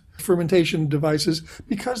potent fermentation devices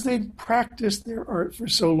because they'd practiced their art for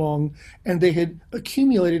so long, and they had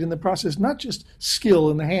accumulated in the process not just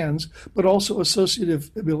skill in the hands, but also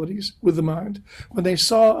associative abilities with the mind. When they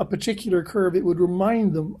saw a particular curve, it would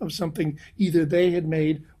remind them of something either they had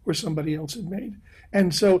made or somebody else had made.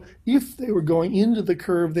 And so if they were going into the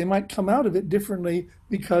curve, they might come out of it differently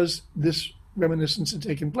because this reminiscence had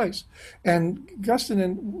taken place. And Guston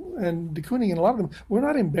and de Kooning and a lot of them were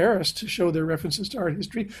not embarrassed to show their references to art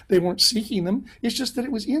history. They weren't seeking them. It's just that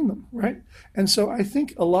it was in them, right? And so I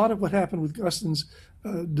think a lot of what happened with Guston's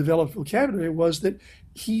developed vocabulary was that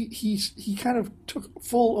he kind of took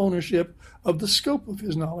full ownership of the scope of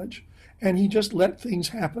his knowledge, and he just let things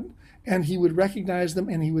happen. And he would recognize them,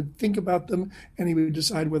 and he would think about them, and he would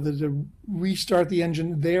decide whether to restart the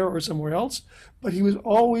engine there or somewhere else. But he was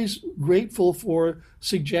always grateful for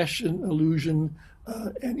suggestion, allusion,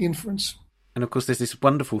 and inference. And of course, there's this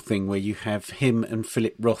wonderful thing where you have him and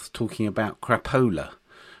Philip Roth talking about crapola.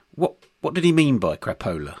 What did he mean by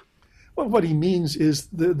crapola? Well, what he means is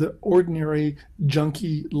the ordinary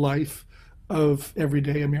junkie life of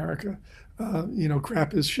everyday America.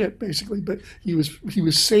 Crap is shit, basically. But he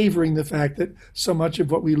was savoring the fact that so much of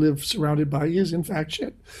what we live surrounded by is, in fact,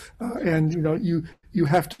 shit. You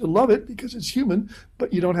have to love it because it's human,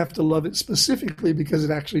 but you don't have to love it specifically because it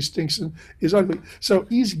actually stinks and is ugly. So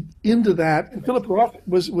he's into that. And Philip Roth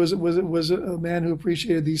was a man who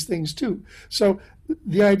appreciated these things too. So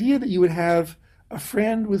the idea that you would have a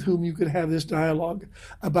friend with whom you could have this dialogue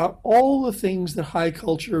about all the things that high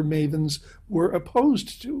culture mavens were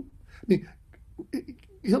opposed to. I mean,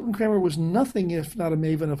 Hilton Kramer was nothing if not a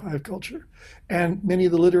maven of high culture. And many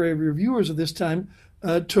of the literary reviewers of this time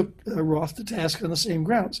took Roth to task on the same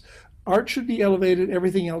grounds. Art should be elevated,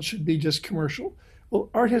 everything else should be just commercial. Well,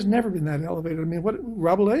 art has never been that elevated. I mean, what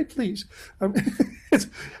Rabelais, please. Guston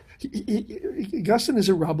is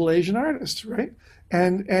a Rabelaisian artist, right?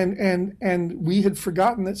 And we had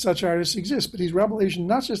forgotten that such artists exist. But he's Rabelaisian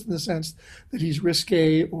not just in the sense that he's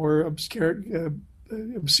risque or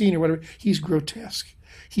obscene or whatever. He's grotesque.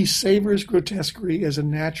 He savors grotesquerie as a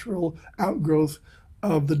natural outgrowth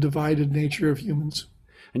of the divided nature of humans.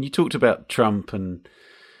 And you talked about Trump, and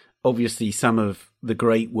obviously some of the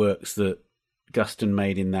great works that Guston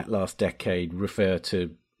made in that last decade refer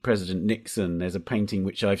to President Nixon. There's a painting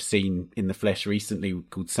which I've seen in the flesh recently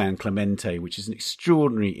called San Clemente, which is an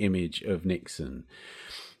extraordinary image of Nixon.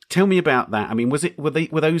 Tell me about that. I mean, were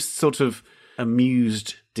those sort of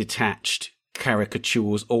amused, detached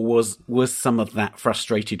caricatures, or was some of that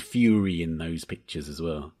frustrated fury in those pictures as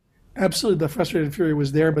well? Absolutely, the frustrated fury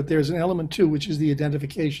was there, but there's an element too, which is the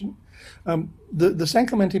identification. The San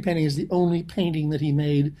Clemente painting is the only painting that he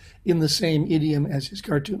made in the same idiom as his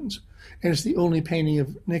cartoons. And it's the only painting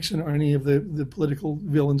of Nixon or any of the political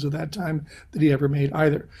villains of that time that he ever made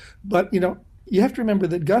either. But, you have to remember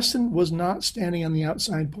that Guston was not standing on the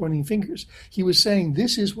outside pointing fingers. He was saying,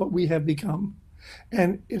 this is what we have become.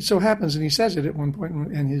 And it so happens, and he says it at one point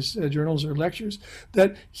in his journals or lectures,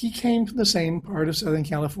 that he came from the same part of Southern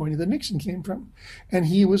California that Nixon came from. And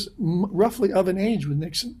he was roughly of an age with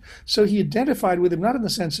Nixon. So he identified with him, not in the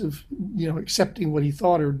sense of, accepting what he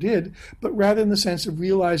thought or did, but rather in the sense of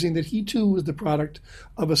realizing that he too was the product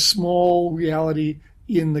of a small reality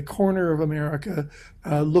in the corner of America,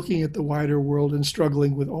 looking at the wider world and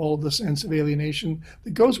struggling with all of the sense of alienation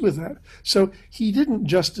that goes with that. So he didn't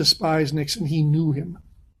just despise Nixon, he knew him.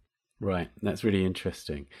 Right, that's really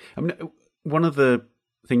interesting. I mean, one of the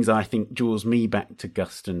things I think draws me back to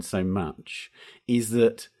Guston so much is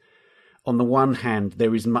that on the one hand,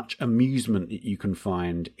 there is much amusement that you can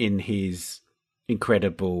find in his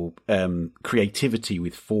incredible creativity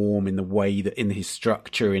with form, in the way that, in his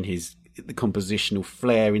structure, in the compositional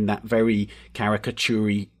flair, in that very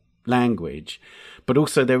caricature language, but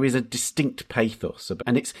also there is a distinct pathos,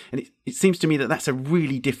 and it seems to me that that's a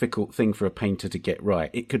really difficult thing for a painter to get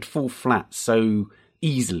right. It could fall flat so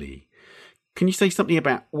easily. Can you say something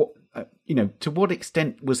about what, to what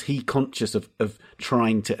extent was he conscious of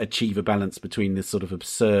trying to achieve a balance between this sort of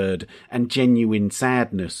absurd and genuine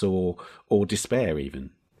sadness or despair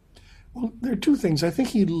even? Well, there are two things. I think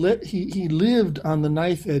he lived on the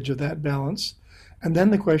knife edge of that balance. And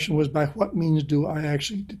then the question was, by what means do I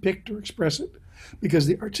actually depict or express it? Because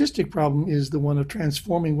the artistic problem is the one of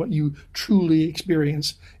transforming what you truly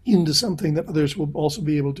experience into something that others will also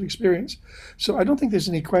be able to experience. So I don't think there's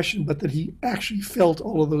any question but that he actually felt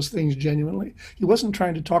all of those things genuinely. He wasn't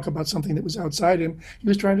trying to talk about something that was outside him. He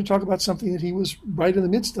was trying to talk about something that he was right in the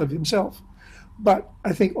midst of himself. But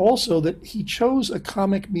I think also that he chose a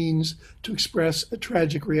comic means to express a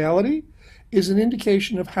tragic reality is an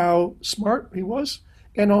indication of how smart he was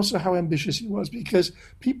and also how ambitious he was, because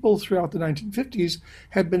people throughout the 1950s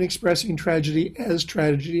had been expressing tragedy,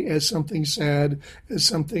 as something sad, as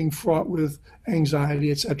something fraught with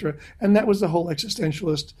anxiety, etc. And that was the whole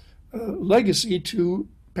existentialist legacy to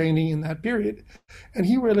painting in that period. And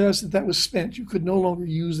he realized that was spent. You could no longer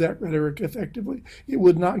use that rhetoric effectively. It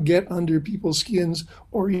would not get under people's skins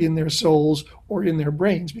or in their souls or in their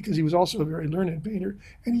brains, because he was also a very learned painter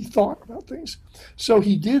and he thought about things. So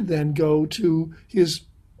he did then go to his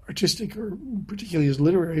artistic, or particularly his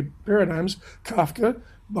literary paradigms, Kafka,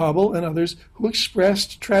 Babel, and others, who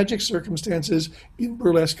expressed tragic circumstances in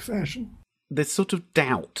burlesque fashion. There's sort of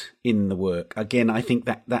doubt in the work. Again, I think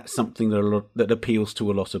that's something that appeals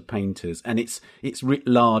to a lot of painters, and it's writ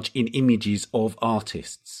large in images of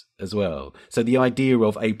artists as well. So the idea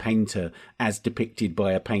of a painter as depicted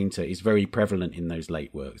by a painter is very prevalent in those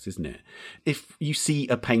late works, isn't it? If you see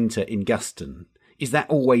a painter in Guston, is that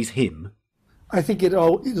always him? I think it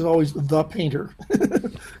is always the painter,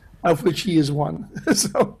 of which he is one.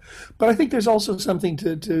 But I think there's also something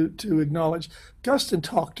to acknowledge. Guston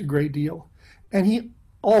talked a great deal. And he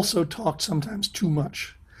also talked sometimes too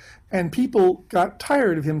much. And people got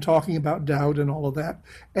tired of him talking about doubt and all of that.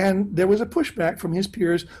 And there was a pushback from his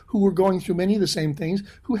peers who were going through many of the same things,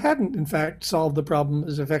 who hadn't, in fact, solved the problem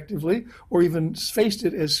as effectively or even faced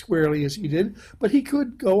it as squarely as he did. But he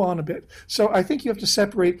could go on a bit. So I think you have to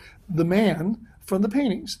separate the man from the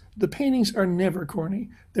paintings. The paintings are never corny.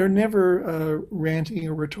 They're never ranting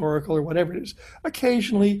or rhetorical or whatever it is.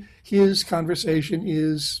 Occasionally, his conversation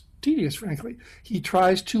is tedious, frankly. He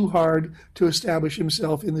tries too hard to establish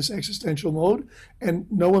himself in this existential mode, and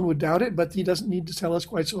no one would doubt it, but he doesn't need to tell us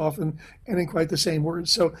quite so often and in quite the same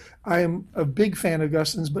words. So I am a big fan of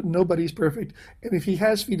Guston's, but nobody's perfect. And if he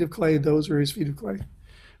has feet of clay, those are his feet of clay.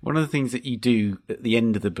 One of the things that you do at the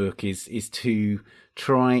end of the book is to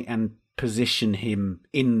try and position him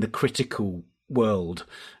in the critical world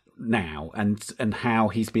now, and how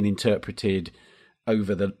he's been interpreted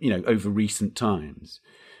over recent times.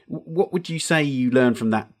 What would you say you learned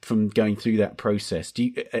from going through that process? Do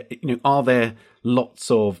you, are there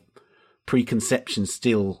lots of preconceptions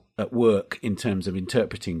still at work in terms of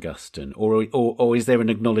interpreting Guston, or is there an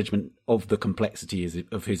acknowledgement of the complexity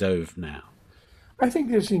of his oeuvre now? I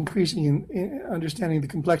think there's increasing in understanding the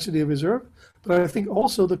complexity of his oeuvre, but I think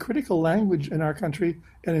also the critical language in our country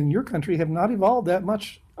and in your country have not evolved that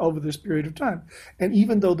much over this period of time. And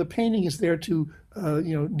even though the painting is there to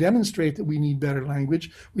demonstrate that we need better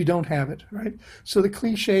language, we don't have it, right? So the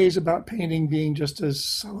cliches about painting being just a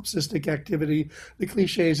solipsistic activity, the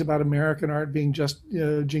cliches about American art being just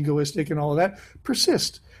jingoistic and all of that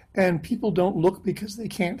persist. And people don't look because they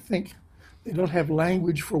can't think. They don't have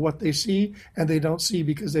language for what they see, and they don't see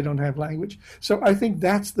because they don't have language. So I think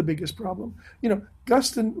that's the biggest problem.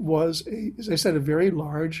 Guston was, as I said, a very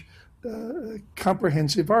large,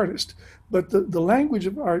 comprehensive artist. But the language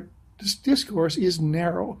of art discourse is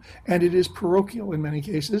narrow, and it is parochial in many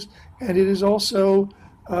cases, and it is also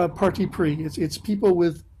parti pris. It's people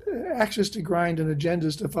with axes to grind and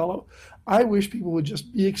agendas to follow. I wish people would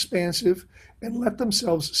just be expansive and let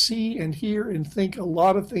themselves see and hear and think a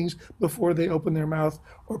lot of things before they open their mouth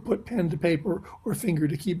or put pen to paper or finger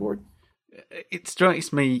to keyboard. It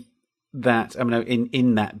strikes me that,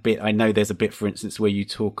 in that bit, I know there's a bit, for instance, where you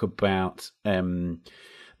talk about the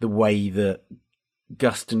way that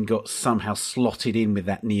Guston got somehow slotted in with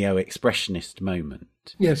that neo-expressionist moment.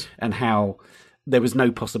 Yes. And how there was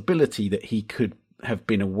no possibility that he could have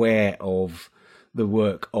been aware of the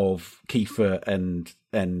work of Kiefer and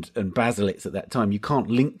Baselitz at that time. You can't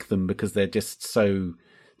link them because they're just so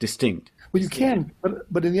distinct. Well, you can,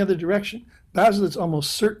 but in the other direction. Baselitz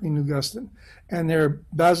almost certainly knew Guston, and there are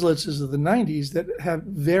Baselitzes of the 90s that have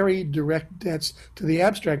very direct debts to the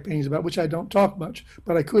abstract paintings, about which I don't talk much,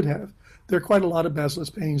 but I could have. There are quite a lot of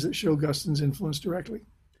Baselitz paintings that show Guston's influence directly.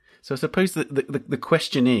 So I suppose the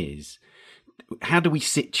question is, how do we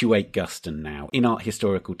situate Guston now in art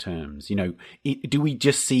historical terms? You know, do we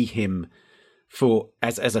just see him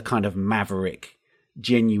as a kind of maverick,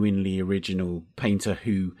 genuinely original painter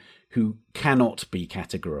who cannot be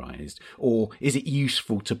categorized, or is it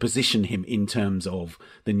useful to position him in terms of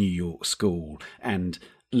the New York school and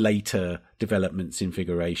later developments in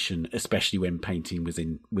figuration, especially when painting was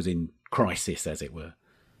in crisis, as it were?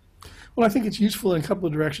 Well, I think it's useful in a couple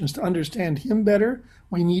of directions. To understand him better,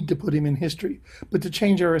 we need to put him in history. But to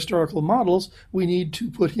change our historical models, we need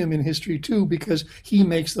to put him in history too, because he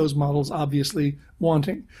makes those models obviously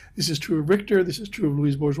wanting. This is true of Richter. This is true of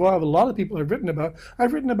Louise Bourgeois. But a lot of people I've written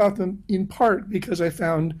about them in part because I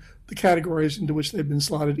found the categories into which they've been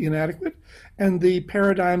slotted inadequate, and the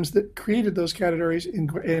paradigms that created those categories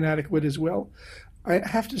inadequate as well. I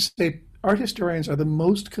have to say, art historians are the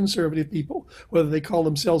most conservative people, whether they call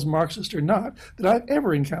themselves Marxist or not, that I've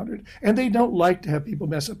ever encountered. And they don't like to have people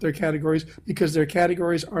mess up their categories because their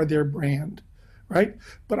categories are their brand, right?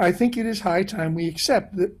 But I think it is high time we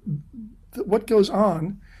accept that what goes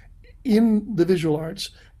on in the visual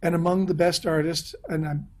arts and among the best artists, and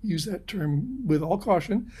I use that term with all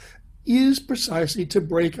caution, is precisely to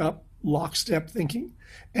break up lockstep thinking.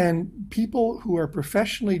 And people who are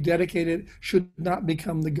professionally dedicated should not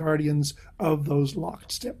become the guardians of those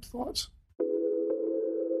lockstep thoughts.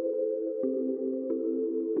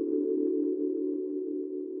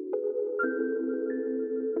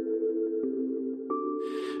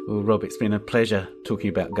 Well, Rob, it's been a pleasure talking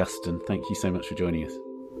about Guston. Thank you so much for joining us.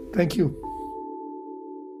 Thank you.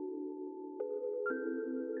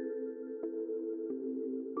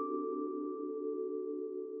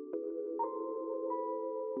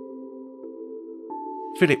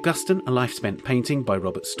 Philip Guston, A Life Spent Painting by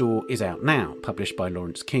Robert Storr is out now, published by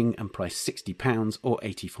Lawrence King and priced £60 or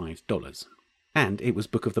 $85. And it was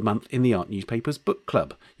Book of the Month in the Art Newspaper's Book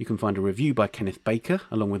Club. You can find a review by Kenneth Baker,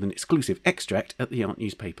 along with an exclusive extract at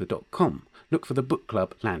theartnewspaper.com. Look for the Book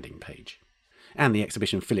Club landing page. And the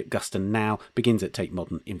exhibition Philip Guston Now begins at Tate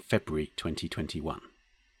Modern in February 2021.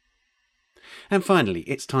 And finally,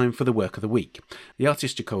 it's time for the Work of the Week. The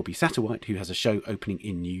artist Jacolby Satterwhite, who has a show opening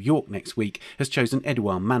in New York next week, has chosen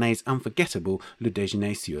Edouard Manet's unforgettable Le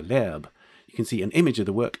Déjeuner sur l'herbe. You can see an image of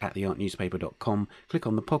the work at theartnewspaper.com, click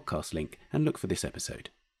on the podcast link and look for this episode.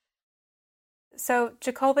 So,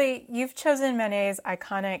 Jacolby, you've chosen Manet's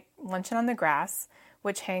iconic Luncheon on the Grass,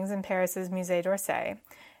 which hangs in Paris's Musée d'Orsay.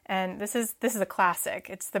 And this is a classic.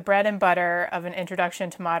 It's the bread and butter of an introduction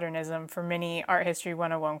to modernism for many Art History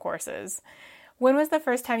 101 courses. When was the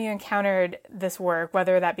first time you encountered this work,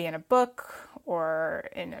 whether that be in a book or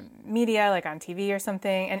in a media, like on TV or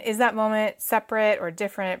something? And is that moment separate or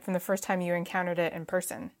different from the first time you encountered it in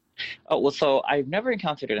person? Oh, well, so I've never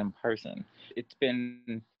encountered it in person. It's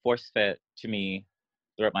been force-fed to me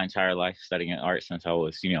throughout my entire life, studying art since I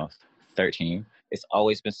was, 13. It's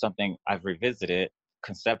always been something I've revisited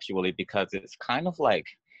conceptually because it's kind of like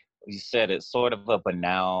you said, it's sort of a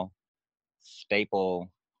banal staple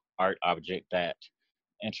art object that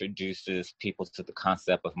introduces people to the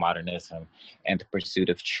concept of modernism and the pursuit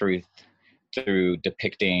of truth through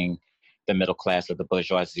depicting the middle class or the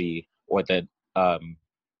bourgeoisie, or the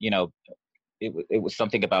it was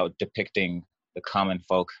something about depicting the common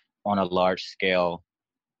folk on a large scale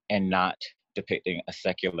and not depicting a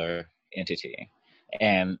secular entity.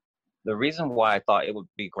 And the reason why I thought it would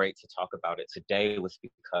be great to talk about it today was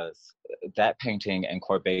because that painting and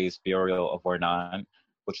Courbet's Burial of Ornan,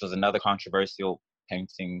 which was another controversial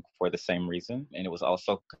painting for the same reason, and it was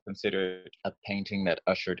also considered a painting that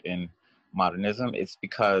ushered in modernism, it's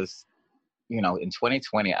because, in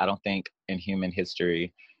 2020, I don't think in human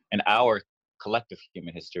history, in our collective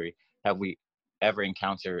human history, have we ever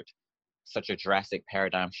encountered such a drastic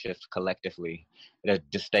paradigm shift collectively, a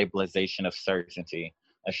destabilization of certainty,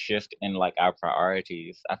 a shift in our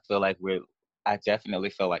priorities. I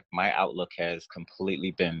definitely feel like my outlook has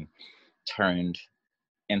completely been turned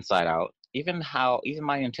inside out, even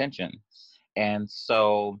my intention. And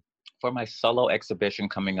so for my solo exhibition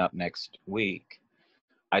coming up next week,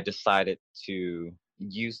 I decided to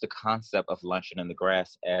use the concept of Luncheon in the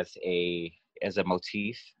Grass as a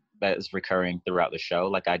motif that is recurring throughout the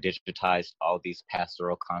show. I digitized all these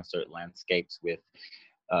pastoral concert landscapes with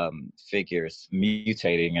figures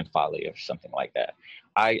mutating in folly or something like that.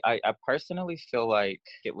 I personally feel like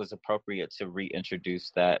it was appropriate to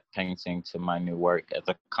reintroduce that painting to my new work as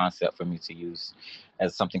a concept for me to use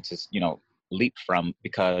as something to, leap from,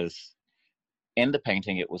 because in the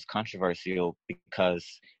painting it was controversial because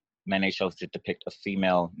Manet chose to depict a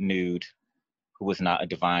female nude who was not a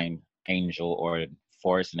divine angel or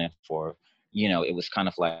forest nymph, or, it was kind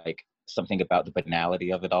of like something about the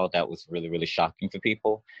banality of it all that was really, really shocking for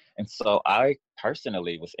people. And so I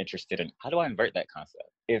personally was interested in, how do I invert that concept?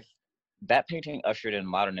 If that painting ushered in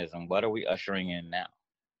modernism, what are we ushering in now?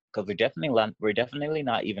 Because we're definitely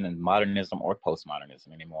not even in modernism or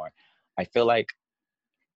postmodernism anymore. I feel like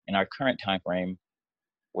in our current time frame,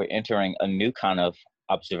 we're entering a new kind of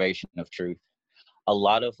observation of truth. A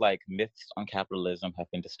lot of like myths on capitalism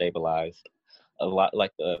have been destabilized. A lot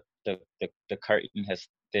like the curtain has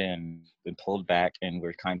been pulled back, and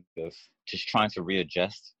we're kind of just trying to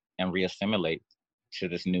readjust and reassimilate to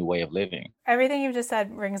this new way of living. Everything you've just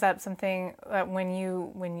said brings up something that when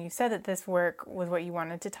you said that this work was what you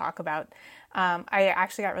wanted to talk about, I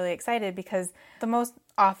actually got really excited, because the most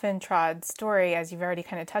often trod story, as you've already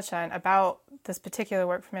kind of touched on, about this particular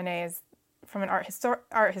work from Manet is, from an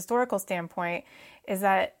art historical standpoint, is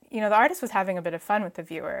that, the artist was having a bit of fun with the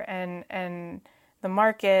viewer and the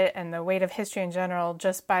market and the weight of history in general,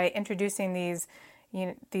 just by introducing these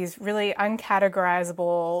really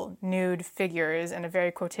uncategorizable nude figures in a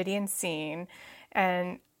very quotidian scene,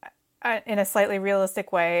 and in a slightly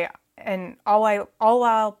realistic way, and all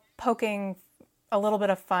while poking a little bit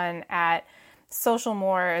of fun at social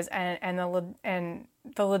mores and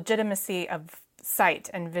the legitimacy of sight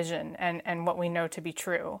and vision and what we know to be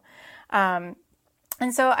true.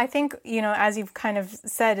 And so I think, as you've kind of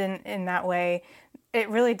said in that way, it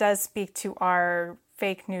really does speak to our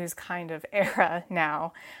fake news kind of era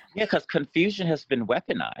now. Yeah, because confusion has been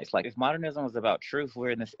weaponized. Like, if modernism was about truth,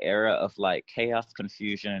 we're in this era of like chaos,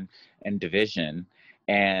 confusion, and division.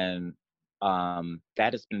 And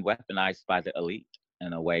that has been weaponized by the elite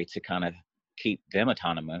in a way to kind of keep them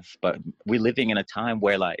autonomous. But we're living in a time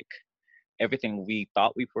where like everything we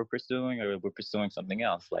thought we were pursuing, or we're pursuing something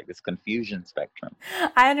else, like this confusion spectrum.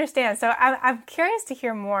 I understand. So I'm curious to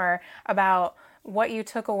hear more about what you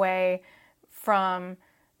took away from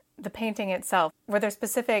the painting itself. Were there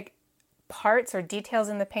specific parts or details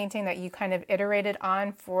in the painting that you kind of iterated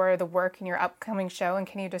on for the work in your upcoming show, and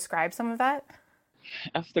can you describe some of that?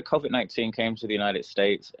 After COVID-19 came to the United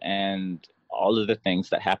States, and all of the things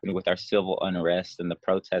that happened with our civil unrest and the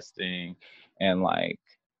protesting, and like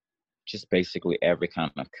just basically every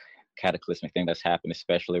kind of cataclysmic thing that's happened,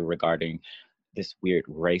 especially regarding this weird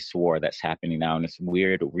race war that's happening now, and this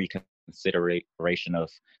weird reconsideration of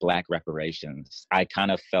Black reparations. I kind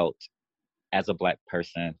of felt, as a Black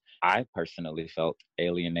person, I personally felt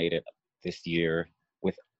alienated this year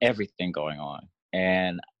with everything going on.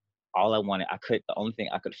 And the only thing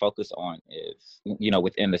I could focus on is,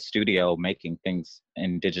 within the studio, making things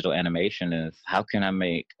in digital animation, is how can I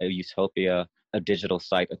make a utopia, a digital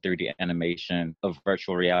site, a 3D animation, a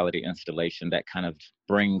virtual reality installation that kind of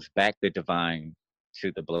brings back the divine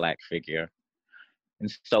to the Black figure. And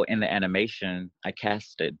so in the animation, I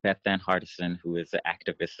casted Beth Van Hardison, who is an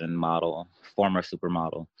activist and model, former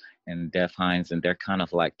supermodel, and Dev Hines, and they're kind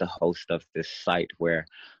of like the host of this site where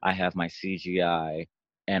I have my CGI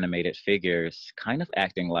animated figures kind of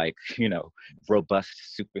acting like,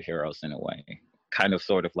 robust superheroes in a way. Kind of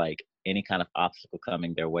sort of like any kind of obstacle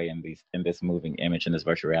coming their way in this moving image, in this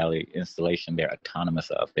virtual reality installation, they're autonomous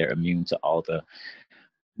of. They're immune to all the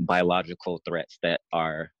biological threats that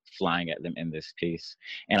are flying at them in this piece.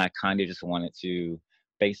 And I kind of just wanted to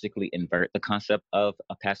basically invert the concept of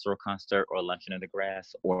a pastoral concert or luncheon in the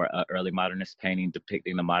grass or an early modernist painting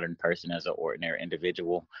depicting the modern person as an ordinary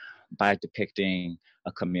individual, by depicting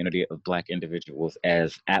a community of Black individuals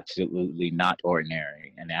as absolutely not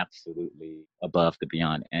ordinary and absolutely above the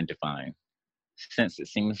beyond and divine. Since it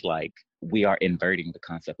seems like we are inverting the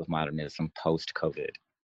concept of modernism post-COVID.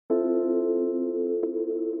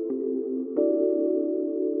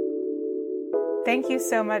 Thank you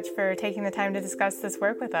so much for taking the time to discuss this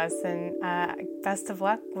work with us, and best of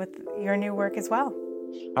luck with your new work as well.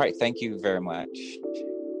 All right, thank you very much.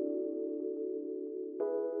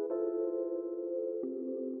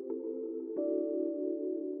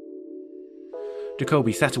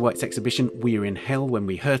 Jacolby Satterwhite's exhibition We're in Hell When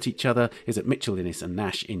We Hurt Each Other is at Mitchell, Innes and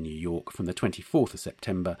Nash in New York from the 24th of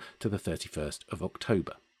September to the 31st of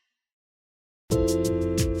October.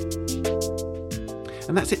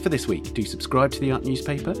 And that's it for this week. Do subscribe to The Art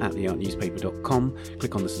Newspaper at theartnewspaper.com.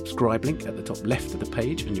 Click on the subscribe link at the top left of the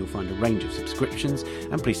page and you'll find a range of subscriptions.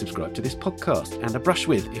 And please subscribe to this podcast and A Brush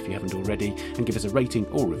With if you haven't already, and give us a rating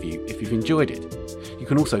or review if you've enjoyed it. You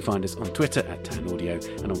can also find us on Twitter at Tan Audio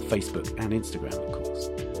and on Facebook and Instagram, of course.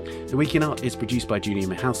 The Week in Art is produced by Julia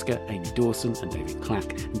Michalska, Amy Dawson and David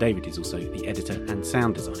Clack, and David is also the editor and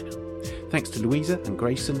sound designer. Thanks to Louisa and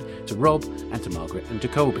Grayson, to Rob and to Margaret and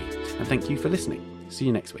Jacolby, and thank you for listening. See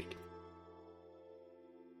you next week.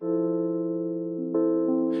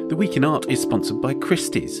 The Week in Art is sponsored by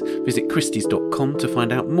Christie's. Visit christies.com to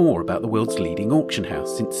find out more about the world's leading auction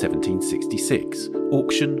house since 1766.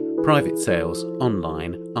 Auction, private sales,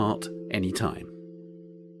 online, art, anytime.